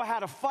 You don't know how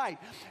to fight.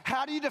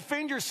 How do you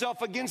defend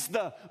yourself against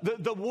the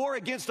war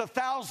against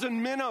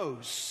 1,000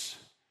 minnows?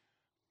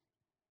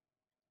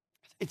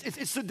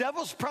 It's the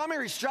devil's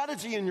primary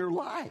strategy in your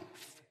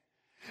life.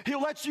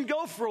 He'll let you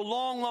go for a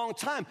long, long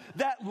time.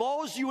 That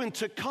lulls you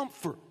into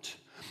comfort.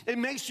 It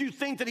makes you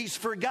think that he's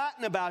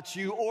forgotten about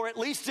you, or at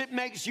least it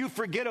makes you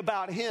forget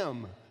about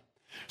him.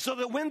 So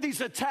that when these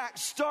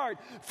attacks start,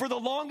 for the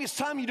longest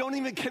time, you don't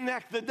even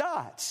connect the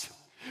dots.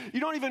 You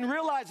don't even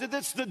realize that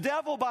it's the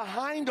devil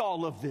behind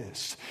all of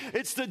this.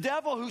 It's the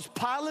devil who's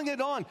piling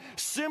it on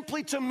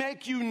simply to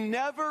make you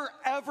never,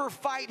 ever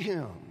fight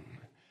him.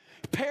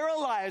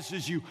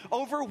 Paralyzes you,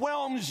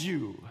 overwhelms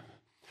you.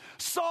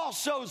 Saul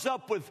shows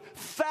up with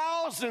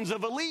thousands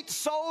of elite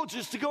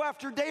soldiers to go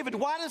after David.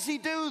 Why does he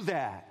do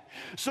that?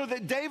 So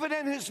that David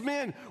and his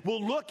men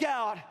will look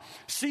out,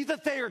 see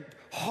that they are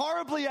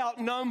horribly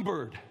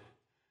outnumbered,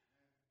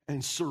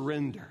 and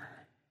surrender.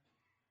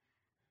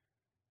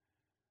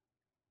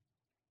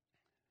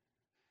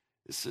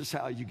 This is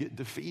how you get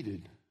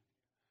defeated,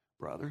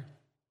 brother.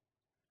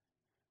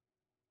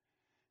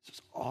 It's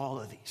just all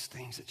of these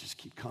things that just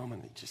keep coming.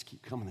 They just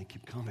keep coming. They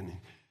keep coming. And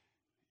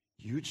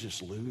you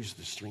just lose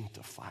the strength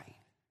to fight.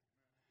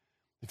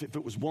 If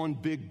it was one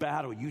big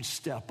battle, you'd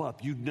step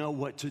up. You'd know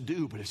what to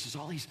do. But it's just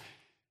all these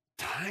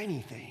tiny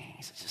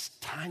things. It's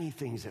just tiny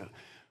things that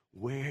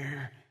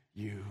wear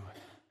you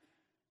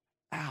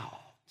out.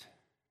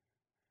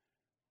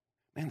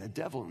 Man, the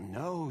devil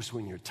knows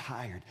when you're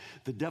tired.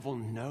 The devil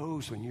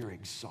knows when you're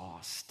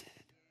exhausted.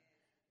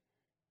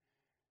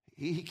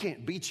 He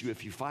can't beat you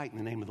if you fight in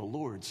the name of the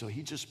Lord. So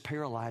he just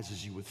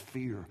paralyzes you with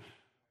fear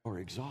or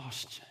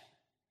exhaustion.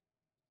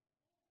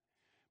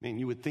 I mean,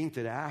 you would think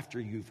that after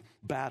you've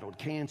battled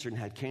cancer and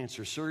had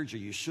cancer surgery,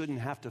 you shouldn't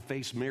have to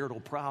face marital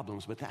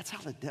problems, but that's how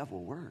the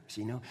devil works,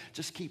 you know?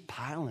 Just keep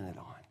piling it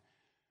on.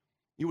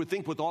 You would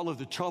think with all of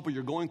the trouble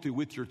you're going through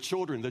with your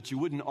children that you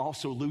wouldn't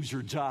also lose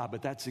your job,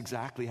 but that's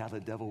exactly how the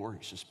devil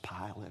works. Just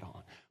pile it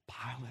on,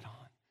 pile it on.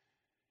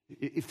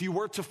 If you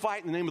were to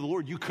fight in the name of the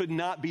Lord, you could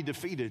not be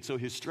defeated. So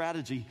his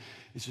strategy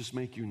is just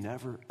make you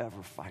never,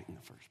 ever fight in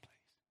the first place.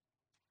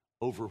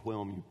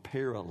 Overwhelm you,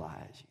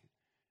 paralyze you.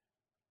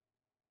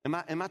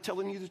 Am I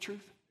telling you the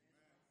truth?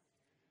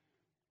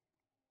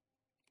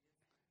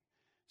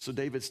 So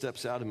David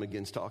steps out and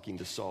begins talking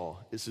to Saul.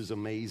 This is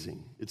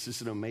amazing. It's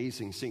just an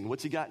amazing scene.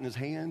 What's he got in his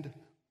hand?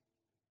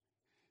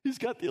 He's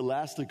got the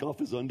elastic off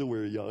his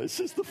underwear, y'all. It's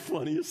just the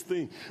funniest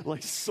thing.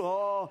 Like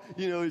Saul,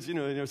 he's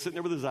sitting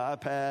there with his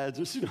iPads,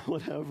 just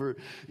whatever.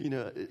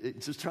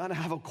 It's just trying to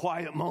have a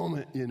quiet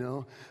moment.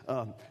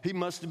 He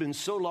must have been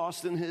so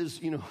lost in his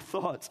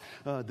thoughts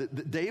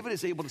that David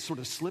is able to sort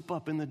of slip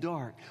up in the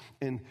dark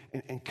and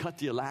cut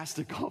the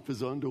elastic off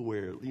his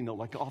underwear,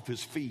 like off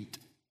his feet.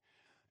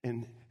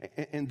 And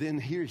then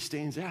here he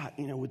stands out,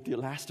 with the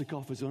elastic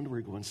off his underwear,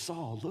 going,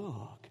 Saul,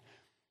 look.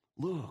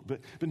 But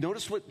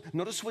notice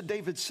what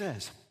David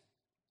says.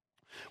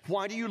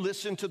 Why do you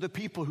listen to the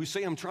people who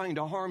say I'm trying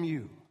to harm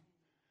you?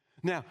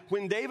 Now,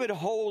 when David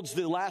holds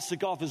the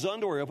elastic off his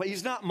underwear,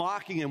 he's not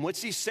mocking him.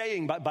 What's he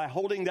saying by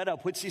holding that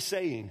up? What's he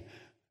saying?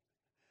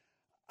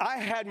 I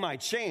had my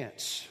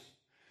chance.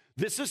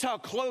 This is how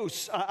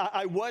close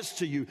I was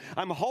to you.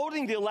 I'm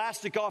holding the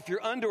elastic off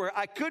your underwear.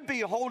 I could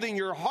be holding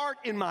your heart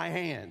in my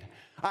hand.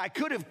 I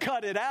could have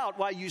cut it out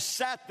while you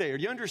sat there.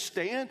 Do you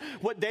understand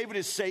what David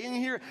is saying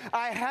here?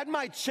 I had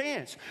my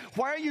chance.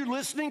 Why are you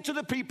listening to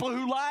the people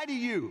who lie to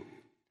you?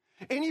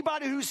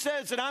 Anybody who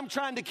says that I'm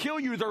trying to kill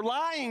you, they're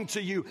lying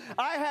to you.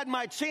 I had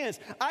my chance.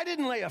 I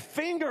didn't lay a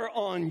finger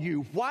on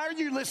you. Why are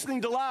you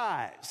listening to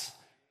lies?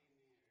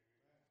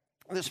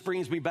 This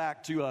brings me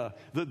back to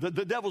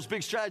the devil's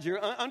big strategy.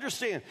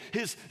 Understand,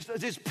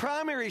 his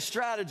primary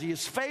strategy,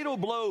 his fatal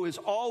blow is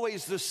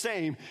always the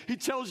same. He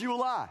tells you a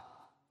lie.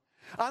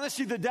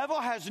 Honestly, the devil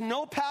has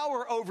no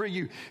power over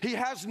you. He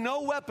has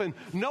no weapon.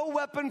 No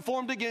weapon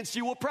formed against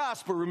you will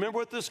prosper. Remember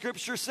what the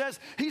scripture says?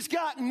 He's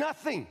got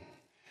nothing.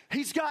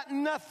 He's got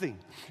nothing.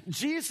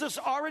 Jesus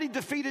already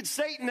defeated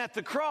Satan at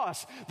the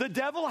cross. The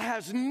devil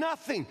has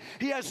nothing.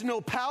 He has no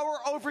power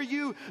over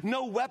you,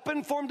 no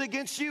weapon formed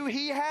against you.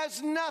 He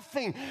has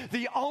nothing.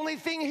 The only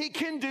thing he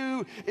can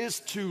do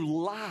is to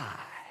lie.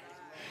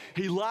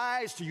 He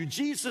lies to you.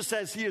 Jesus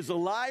says he is a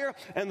liar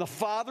and the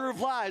father of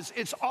lies.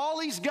 It's all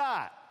he's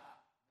got.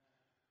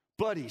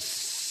 But he's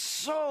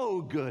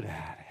so good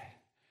at it.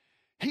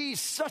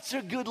 He's such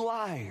a good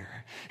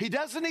liar. He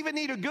doesn't even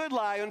need a good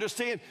lie,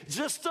 understand?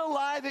 Just a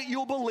lie that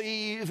you'll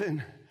believe.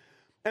 And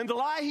the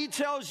lie he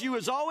tells you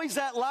is always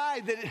that lie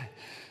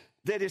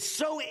that is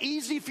so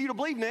easy for you to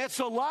believe. Now, it's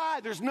a lie.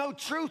 There's no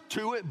truth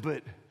to it,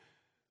 but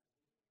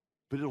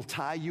it'll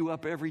tie you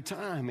up every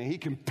time. And he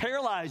can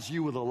paralyze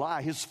you with a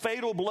lie. His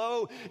fatal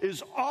blow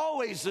is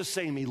always the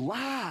same. He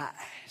lies.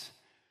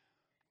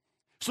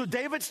 So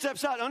David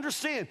steps out.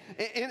 Understand,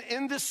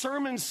 in this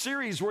sermon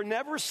series, we're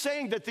never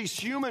saying that these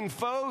human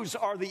foes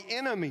are the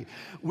enemy.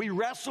 We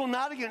wrestle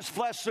not against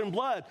flesh and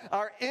blood.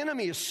 Our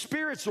enemy is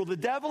spiritual. The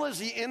devil is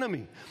the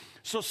enemy.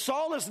 So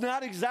Saul is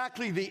not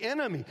exactly the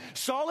enemy.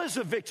 Saul is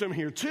a victim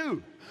here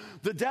too.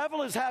 The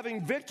devil is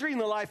having victory in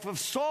the life of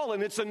Saul,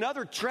 and it's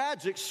another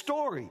tragic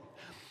story.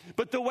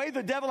 But the way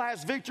the devil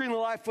has victory in the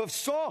life of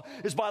Saul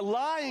is by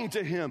lying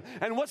to him.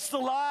 And what's the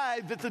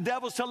lie that the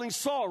devil's telling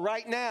Saul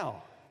right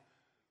now?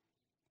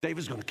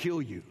 David's going to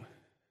kill you.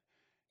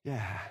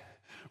 Yeah.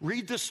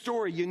 Read the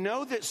story. You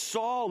know that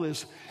Saul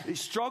he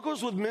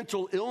struggles with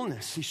mental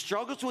illness. He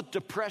struggles with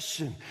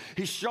depression.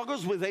 He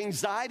struggles with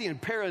anxiety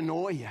and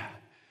paranoia.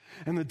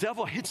 And the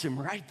devil hits him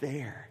right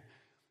there.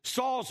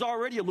 Saul's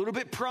already a little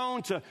bit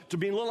prone to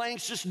being a little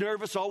anxious,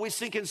 nervous, always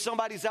thinking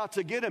somebody's out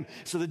to get him.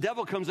 So the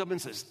devil comes up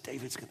and says,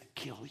 David's going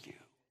to kill you.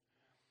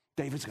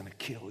 David's going to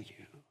kill you.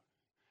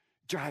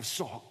 Drives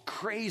Saul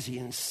crazy,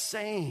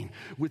 insane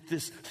with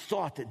this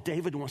thought that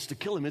David wants to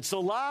kill him. It's a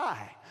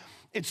lie.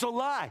 It's a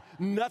lie.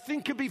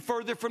 Nothing could be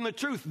further from the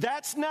truth.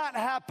 That's not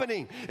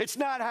happening. It's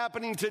not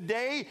happening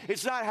today.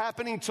 It's not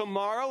happening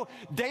tomorrow.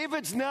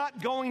 David's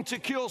not going to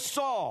kill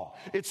Saul.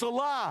 It's a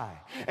lie.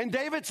 And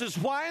David says,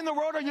 why in the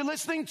world are you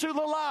listening to the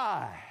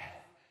lie?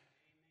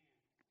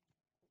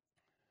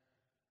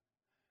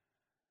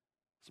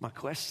 So my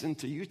question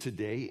to you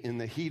today in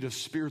the heat of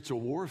spiritual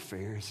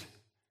warfare is,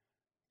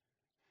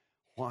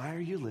 why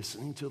are you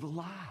listening to the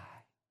lie?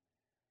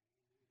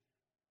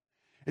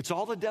 It's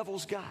all the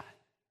devil's got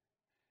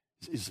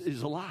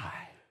is a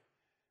lie.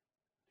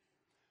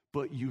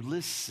 But you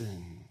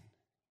listen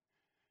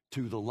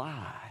to the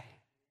lie,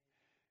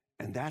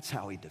 and that's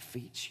how he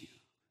defeats you.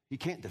 He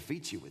can't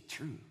defeat you with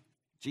truth.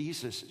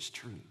 Jesus is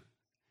truth.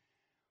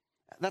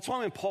 That's why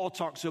when Paul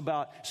talks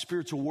about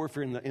spiritual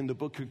warfare in the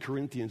book of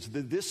Corinthians,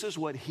 this is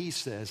what he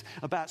says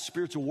about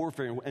spiritual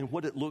warfare and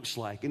what it looks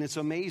like. And it's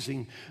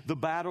amazing. The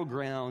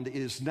battleground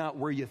is not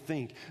where you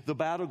think. The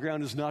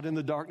battleground is not in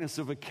the darkness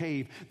of a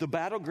cave. The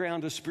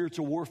battleground of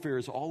spiritual warfare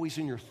is always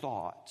in your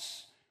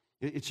thoughts.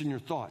 It's in your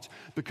thoughts.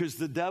 Because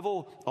the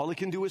devil, all he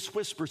can do is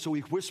whisper. So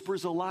he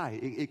whispers a lie.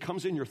 It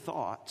comes in your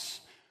thoughts.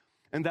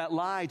 And that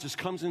lie just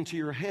comes into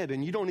your head,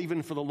 and you don't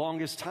even for the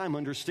longest time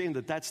understand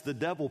that that's the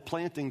devil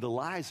planting the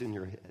lies in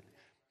your head.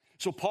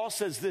 So Paul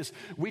says this,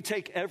 we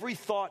take every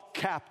thought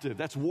captive.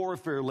 That's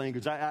warfare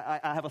language. I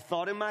have a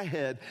thought in my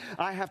head.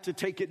 I have to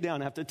take it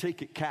down. I have to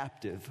take it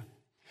captive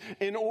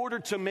in order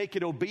to make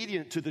it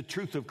obedient to the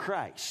truth of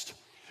Christ.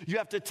 You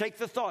have to take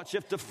the thoughts. You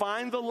have to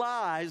find the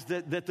lies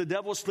that the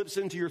devil slips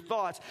into your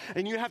thoughts,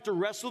 and you have to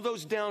wrestle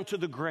those down to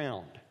the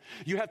ground.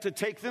 You have to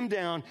take them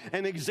down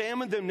and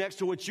examine them next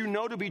to what you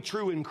know to be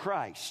true in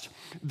Christ.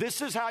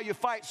 This is how you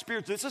fight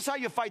spirits. This is how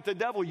you fight the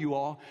devil, you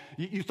all.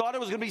 You thought it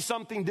was going to be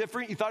something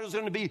different. You thought it was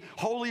going to be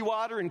holy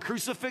water and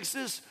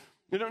crucifixes.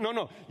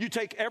 No. You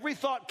take every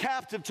thought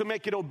captive to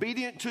make it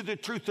obedient to the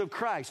truth of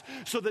Christ.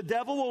 So the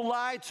devil will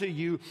lie to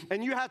you,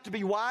 and you have to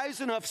be wise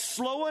enough,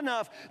 slow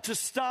enough to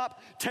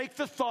stop, take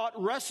the thought,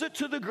 wrestle it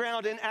to the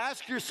ground, and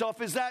ask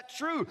yourself, is that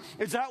true?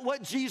 Is that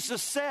what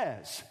Jesus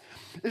says?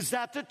 Is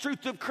that the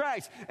truth of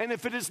Christ? And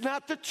if it is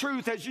not the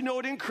truth as you know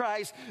it in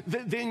Christ,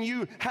 then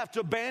you have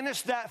to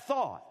banish that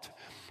thought.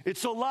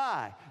 It's a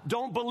lie.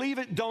 Don't believe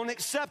it. Don't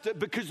accept it.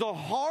 Because the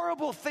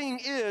horrible thing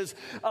is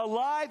a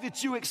lie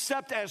that you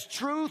accept as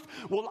truth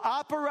will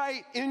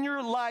operate in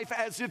your life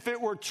as if it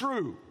were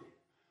true.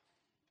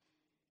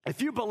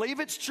 If you believe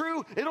it's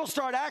true, it'll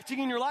start acting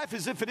in your life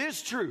as if it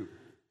is true.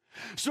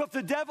 So if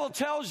the devil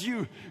tells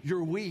you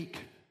you're weak,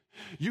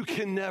 you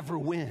can never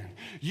win,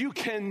 you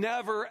can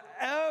never,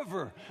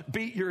 ever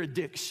beat your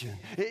addiction.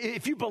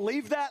 If you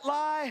believe that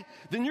lie,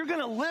 then you're going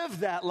to live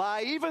that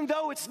lie even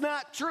though it's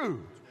not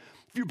true.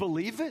 If you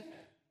believe it,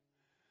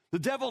 the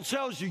devil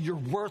tells you you're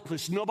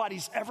worthless.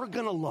 Nobody's ever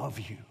going to love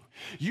you.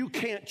 You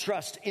can't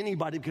trust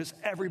anybody because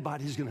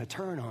everybody's going to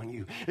turn on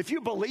you. If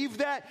you believe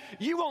that,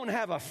 you won't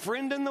have a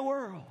friend in the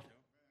world.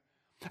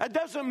 That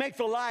doesn't make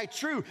the lie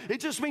true. It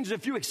just means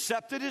if you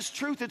accept it as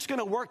truth, it's going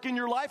to work in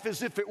your life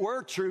as if it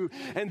were true.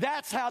 And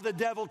that's how the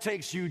devil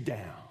takes you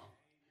down.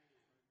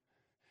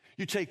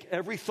 You take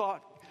every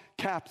thought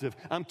captive.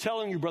 I'm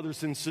telling you,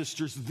 brothers and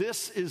sisters,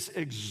 this is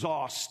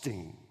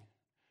exhausting.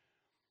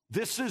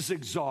 This is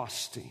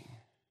exhausting.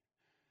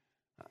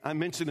 I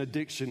mentioned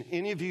addiction.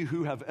 Any of you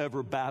who have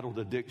ever battled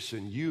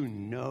addiction, you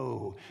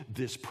know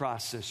this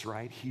process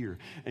right here.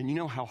 And you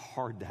know how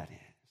hard that is.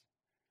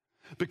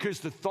 Because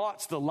the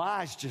thoughts, the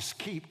lies just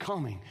keep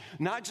coming.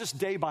 Not just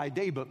day by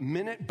day, but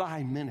minute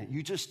by minute.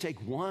 You just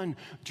take one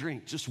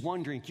drink, just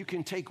one drink. You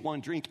can take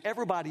one drink.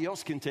 Everybody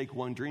else can take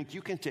one drink.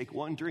 You can take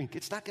one drink.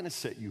 It's not going to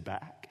set you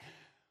back.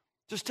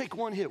 Just take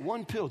one hit,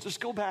 one pill. Just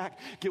go back,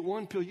 get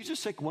one pill. You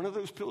just take one of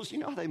those pills. You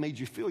know how they made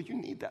you feel. You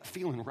need that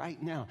feeling right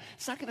now.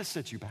 It's not going to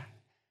set you back.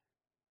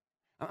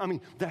 I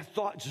mean, that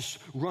thought just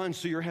runs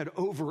through your head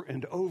over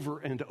and over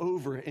and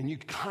over, and you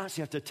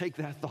constantly have to take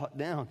that thought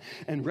down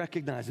and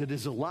recognize it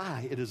is a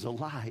lie, it is a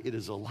lie, it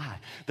is a lie.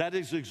 That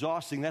is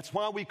exhausting. That's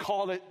why we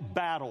call it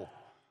battle.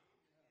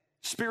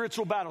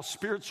 Spiritual battle,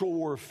 spiritual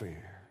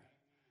warfare.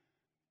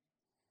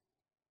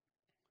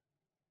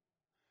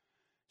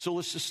 So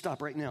let's just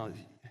stop right now.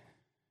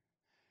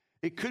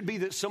 It could be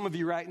that some of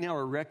you right now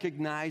are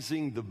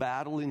recognizing the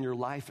battle in your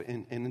life,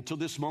 and until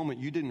this moment,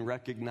 you didn't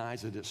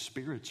recognize it as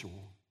spiritual.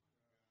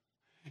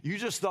 You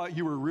just thought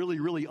you were really,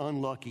 really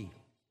unlucky.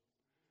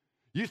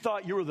 You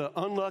thought you were the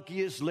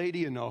unluckiest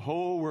lady in the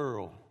whole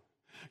world.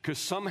 Because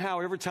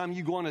somehow every time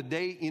you go on a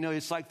date, you know,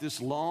 it's like this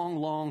long,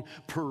 long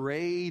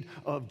parade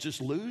of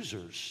just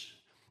losers.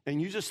 And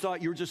you just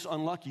thought you were just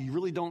unlucky. You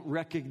really don't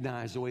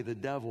recognize the way the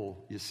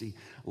devil, you see,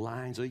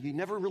 lies. You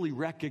never really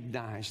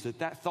recognize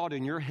that thought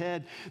in your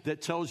head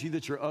that tells you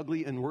that you're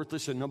ugly and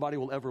worthless and nobody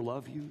will ever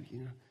love you, you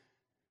know.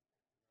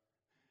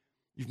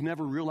 You've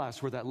never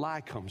realized where that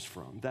lie comes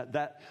from.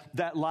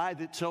 That lie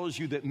that tells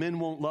you that men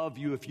won't love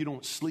you if you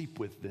don't sleep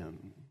with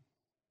them.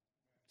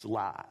 It's a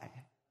lie.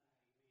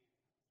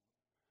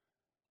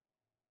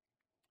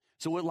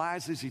 So what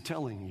lies is he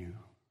telling you?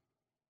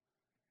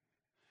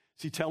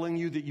 Is he telling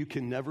you that you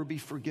can never be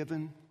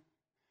forgiven?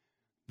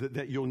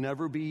 That you'll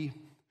never be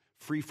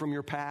free from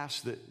your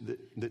past?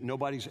 That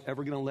nobody's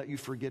ever going to let you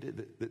forget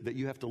it? That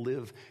you have to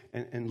live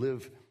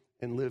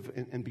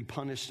and be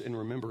punished and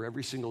remember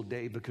every single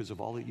day because of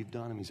all that you've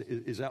done? I mean,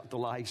 is that the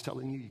lie he's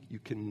telling you? You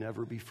can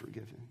never be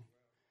forgiven.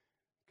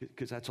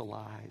 Because that's a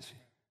lie. Is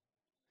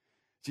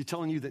he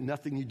telling you that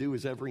nothing you do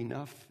is ever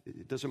enough?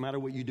 It doesn't matter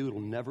what you do, it'll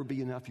never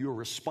be enough. You are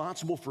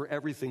responsible for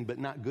everything, but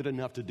not good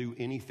enough to do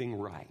anything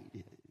right.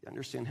 You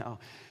understand how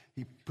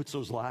he puts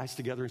those lies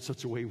together in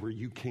such a way where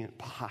you can't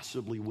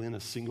possibly win a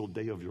single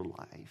day of your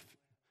life?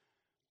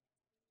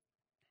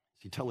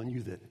 Is he telling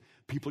you that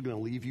people are going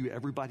to leave you?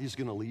 Everybody's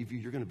going to leave you.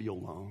 You're going to be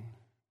alone.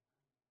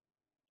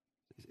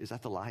 Is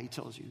that the lie he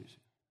tells you?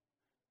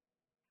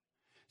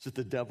 Is it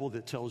the devil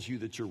that tells you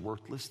that you're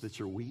worthless, that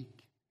you're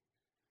weak?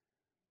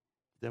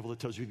 The devil that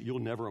tells you that you'll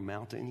never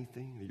amount to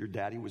anything, that your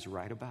daddy was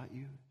right about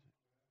you?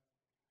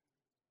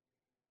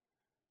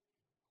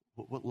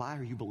 What lie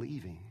are you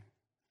believing?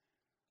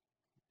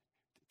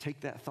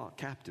 Take that thought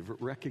captive.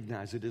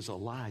 Recognize it is a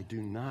lie.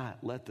 Do not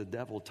let the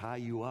devil tie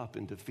you up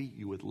and defeat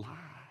you with lies.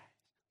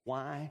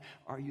 Why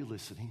are you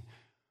listening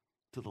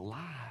to the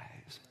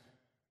lies?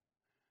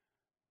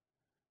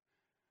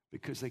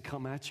 Because they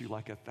come at you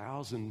like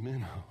 1,000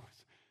 minnows.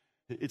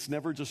 It's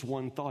never just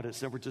one thought.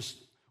 It's never just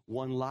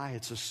one lie.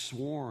 It's a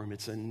swarm.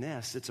 It's a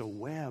nest. It's a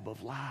web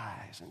of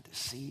lies and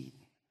deceit,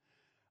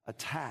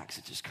 attacks.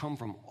 It just come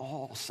from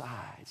all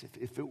sides.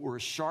 If it were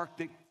a shark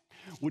that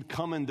would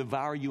come and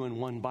devour you in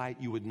one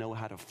bite, you would know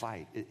how to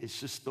fight.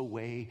 It's just the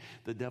way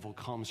the devil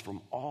comes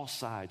from all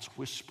sides,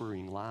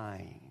 whispering,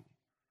 lying.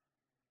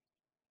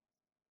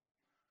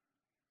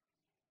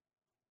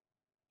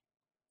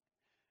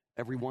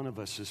 Every one of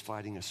us is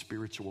fighting a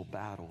spiritual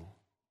battle.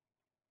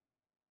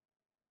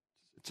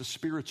 It's a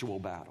spiritual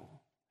battle.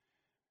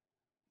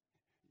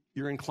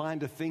 You're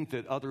inclined to think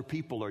that other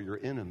people are your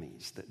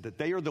enemies, that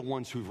they are the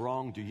ones who've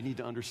wronged you. You need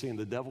to understand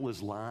the devil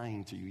is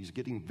lying to you. He's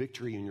getting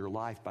victory in your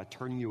life by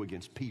turning you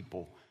against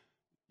people.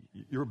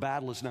 Your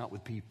battle is not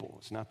with people.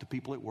 It's not the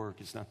people at work.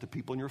 It's not the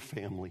people in your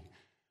family.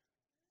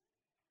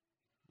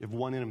 You have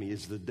one enemy,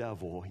 is the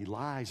devil. He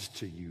lies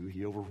to you.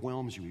 He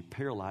overwhelms you. He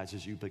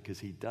paralyzes you because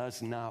he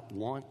does not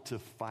want to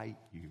fight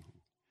you.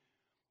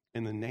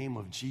 In the name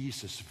of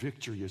Jesus,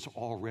 victory is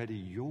already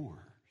yours.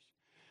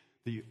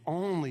 The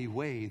only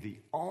way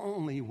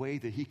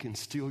that he can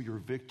steal your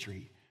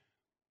victory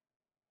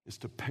is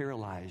to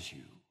paralyze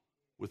you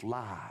with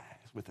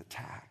lies, with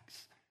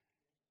attacks,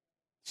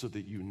 so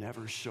that you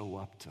never show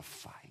up to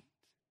fight.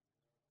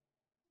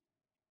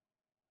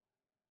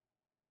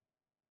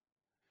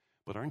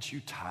 But aren't you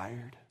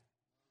tired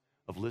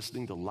of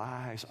listening to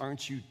lies?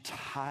 Aren't you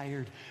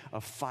tired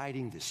of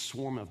fighting this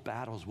swarm of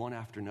battles one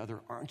after another?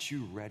 Aren't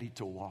you ready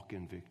to walk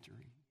in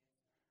victory?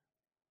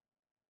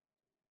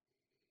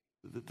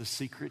 The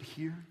secret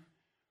here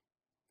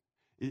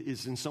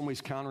is in some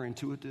ways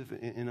counterintuitive.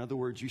 In other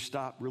words, you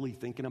stop really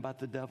thinking about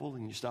the devil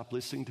and you stop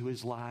listening to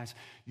his lies.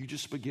 You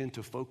just begin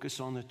to focus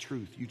on the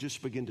truth. You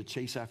just begin to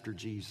chase after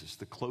Jesus.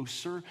 The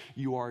closer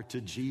you are to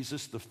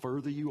Jesus, the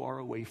further you are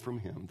away from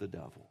him, the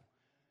devil.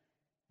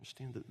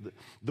 Understand that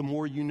the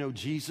more you know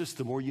Jesus,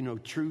 the more you know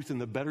truth,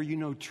 and the better you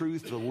know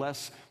truth, the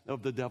less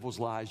of the devil's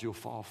lies you'll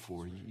fall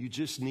for. You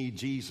just need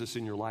Jesus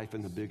in your life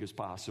in the biggest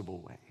possible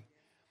way.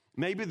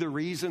 Maybe the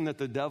reason that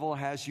the devil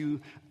has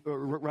you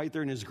right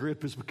there in his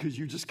grip is because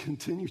you just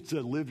continue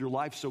to live your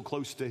life so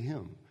close to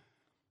him.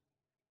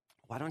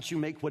 Why don't you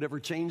make whatever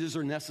changes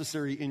are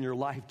necessary in your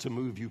life to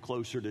move you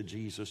closer to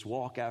Jesus?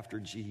 Walk after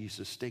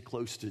Jesus. Stay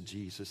close to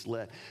Jesus.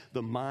 Let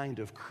the mind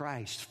of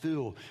Christ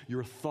fill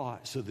your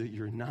thoughts so that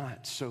you're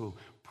not so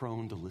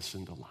prone to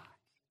listen to lies.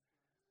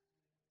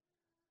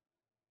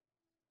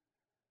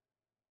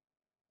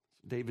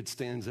 David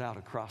stands out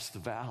across the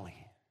valley,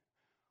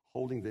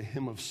 holding the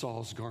hem of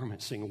Saul's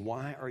garment, saying,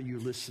 "Why are you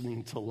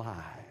listening to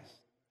lies?"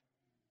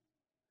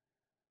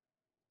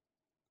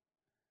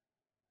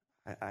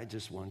 I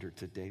just wonder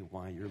today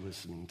why you're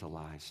listening to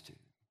lies too.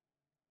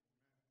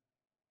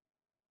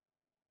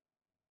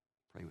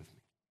 Pray with me.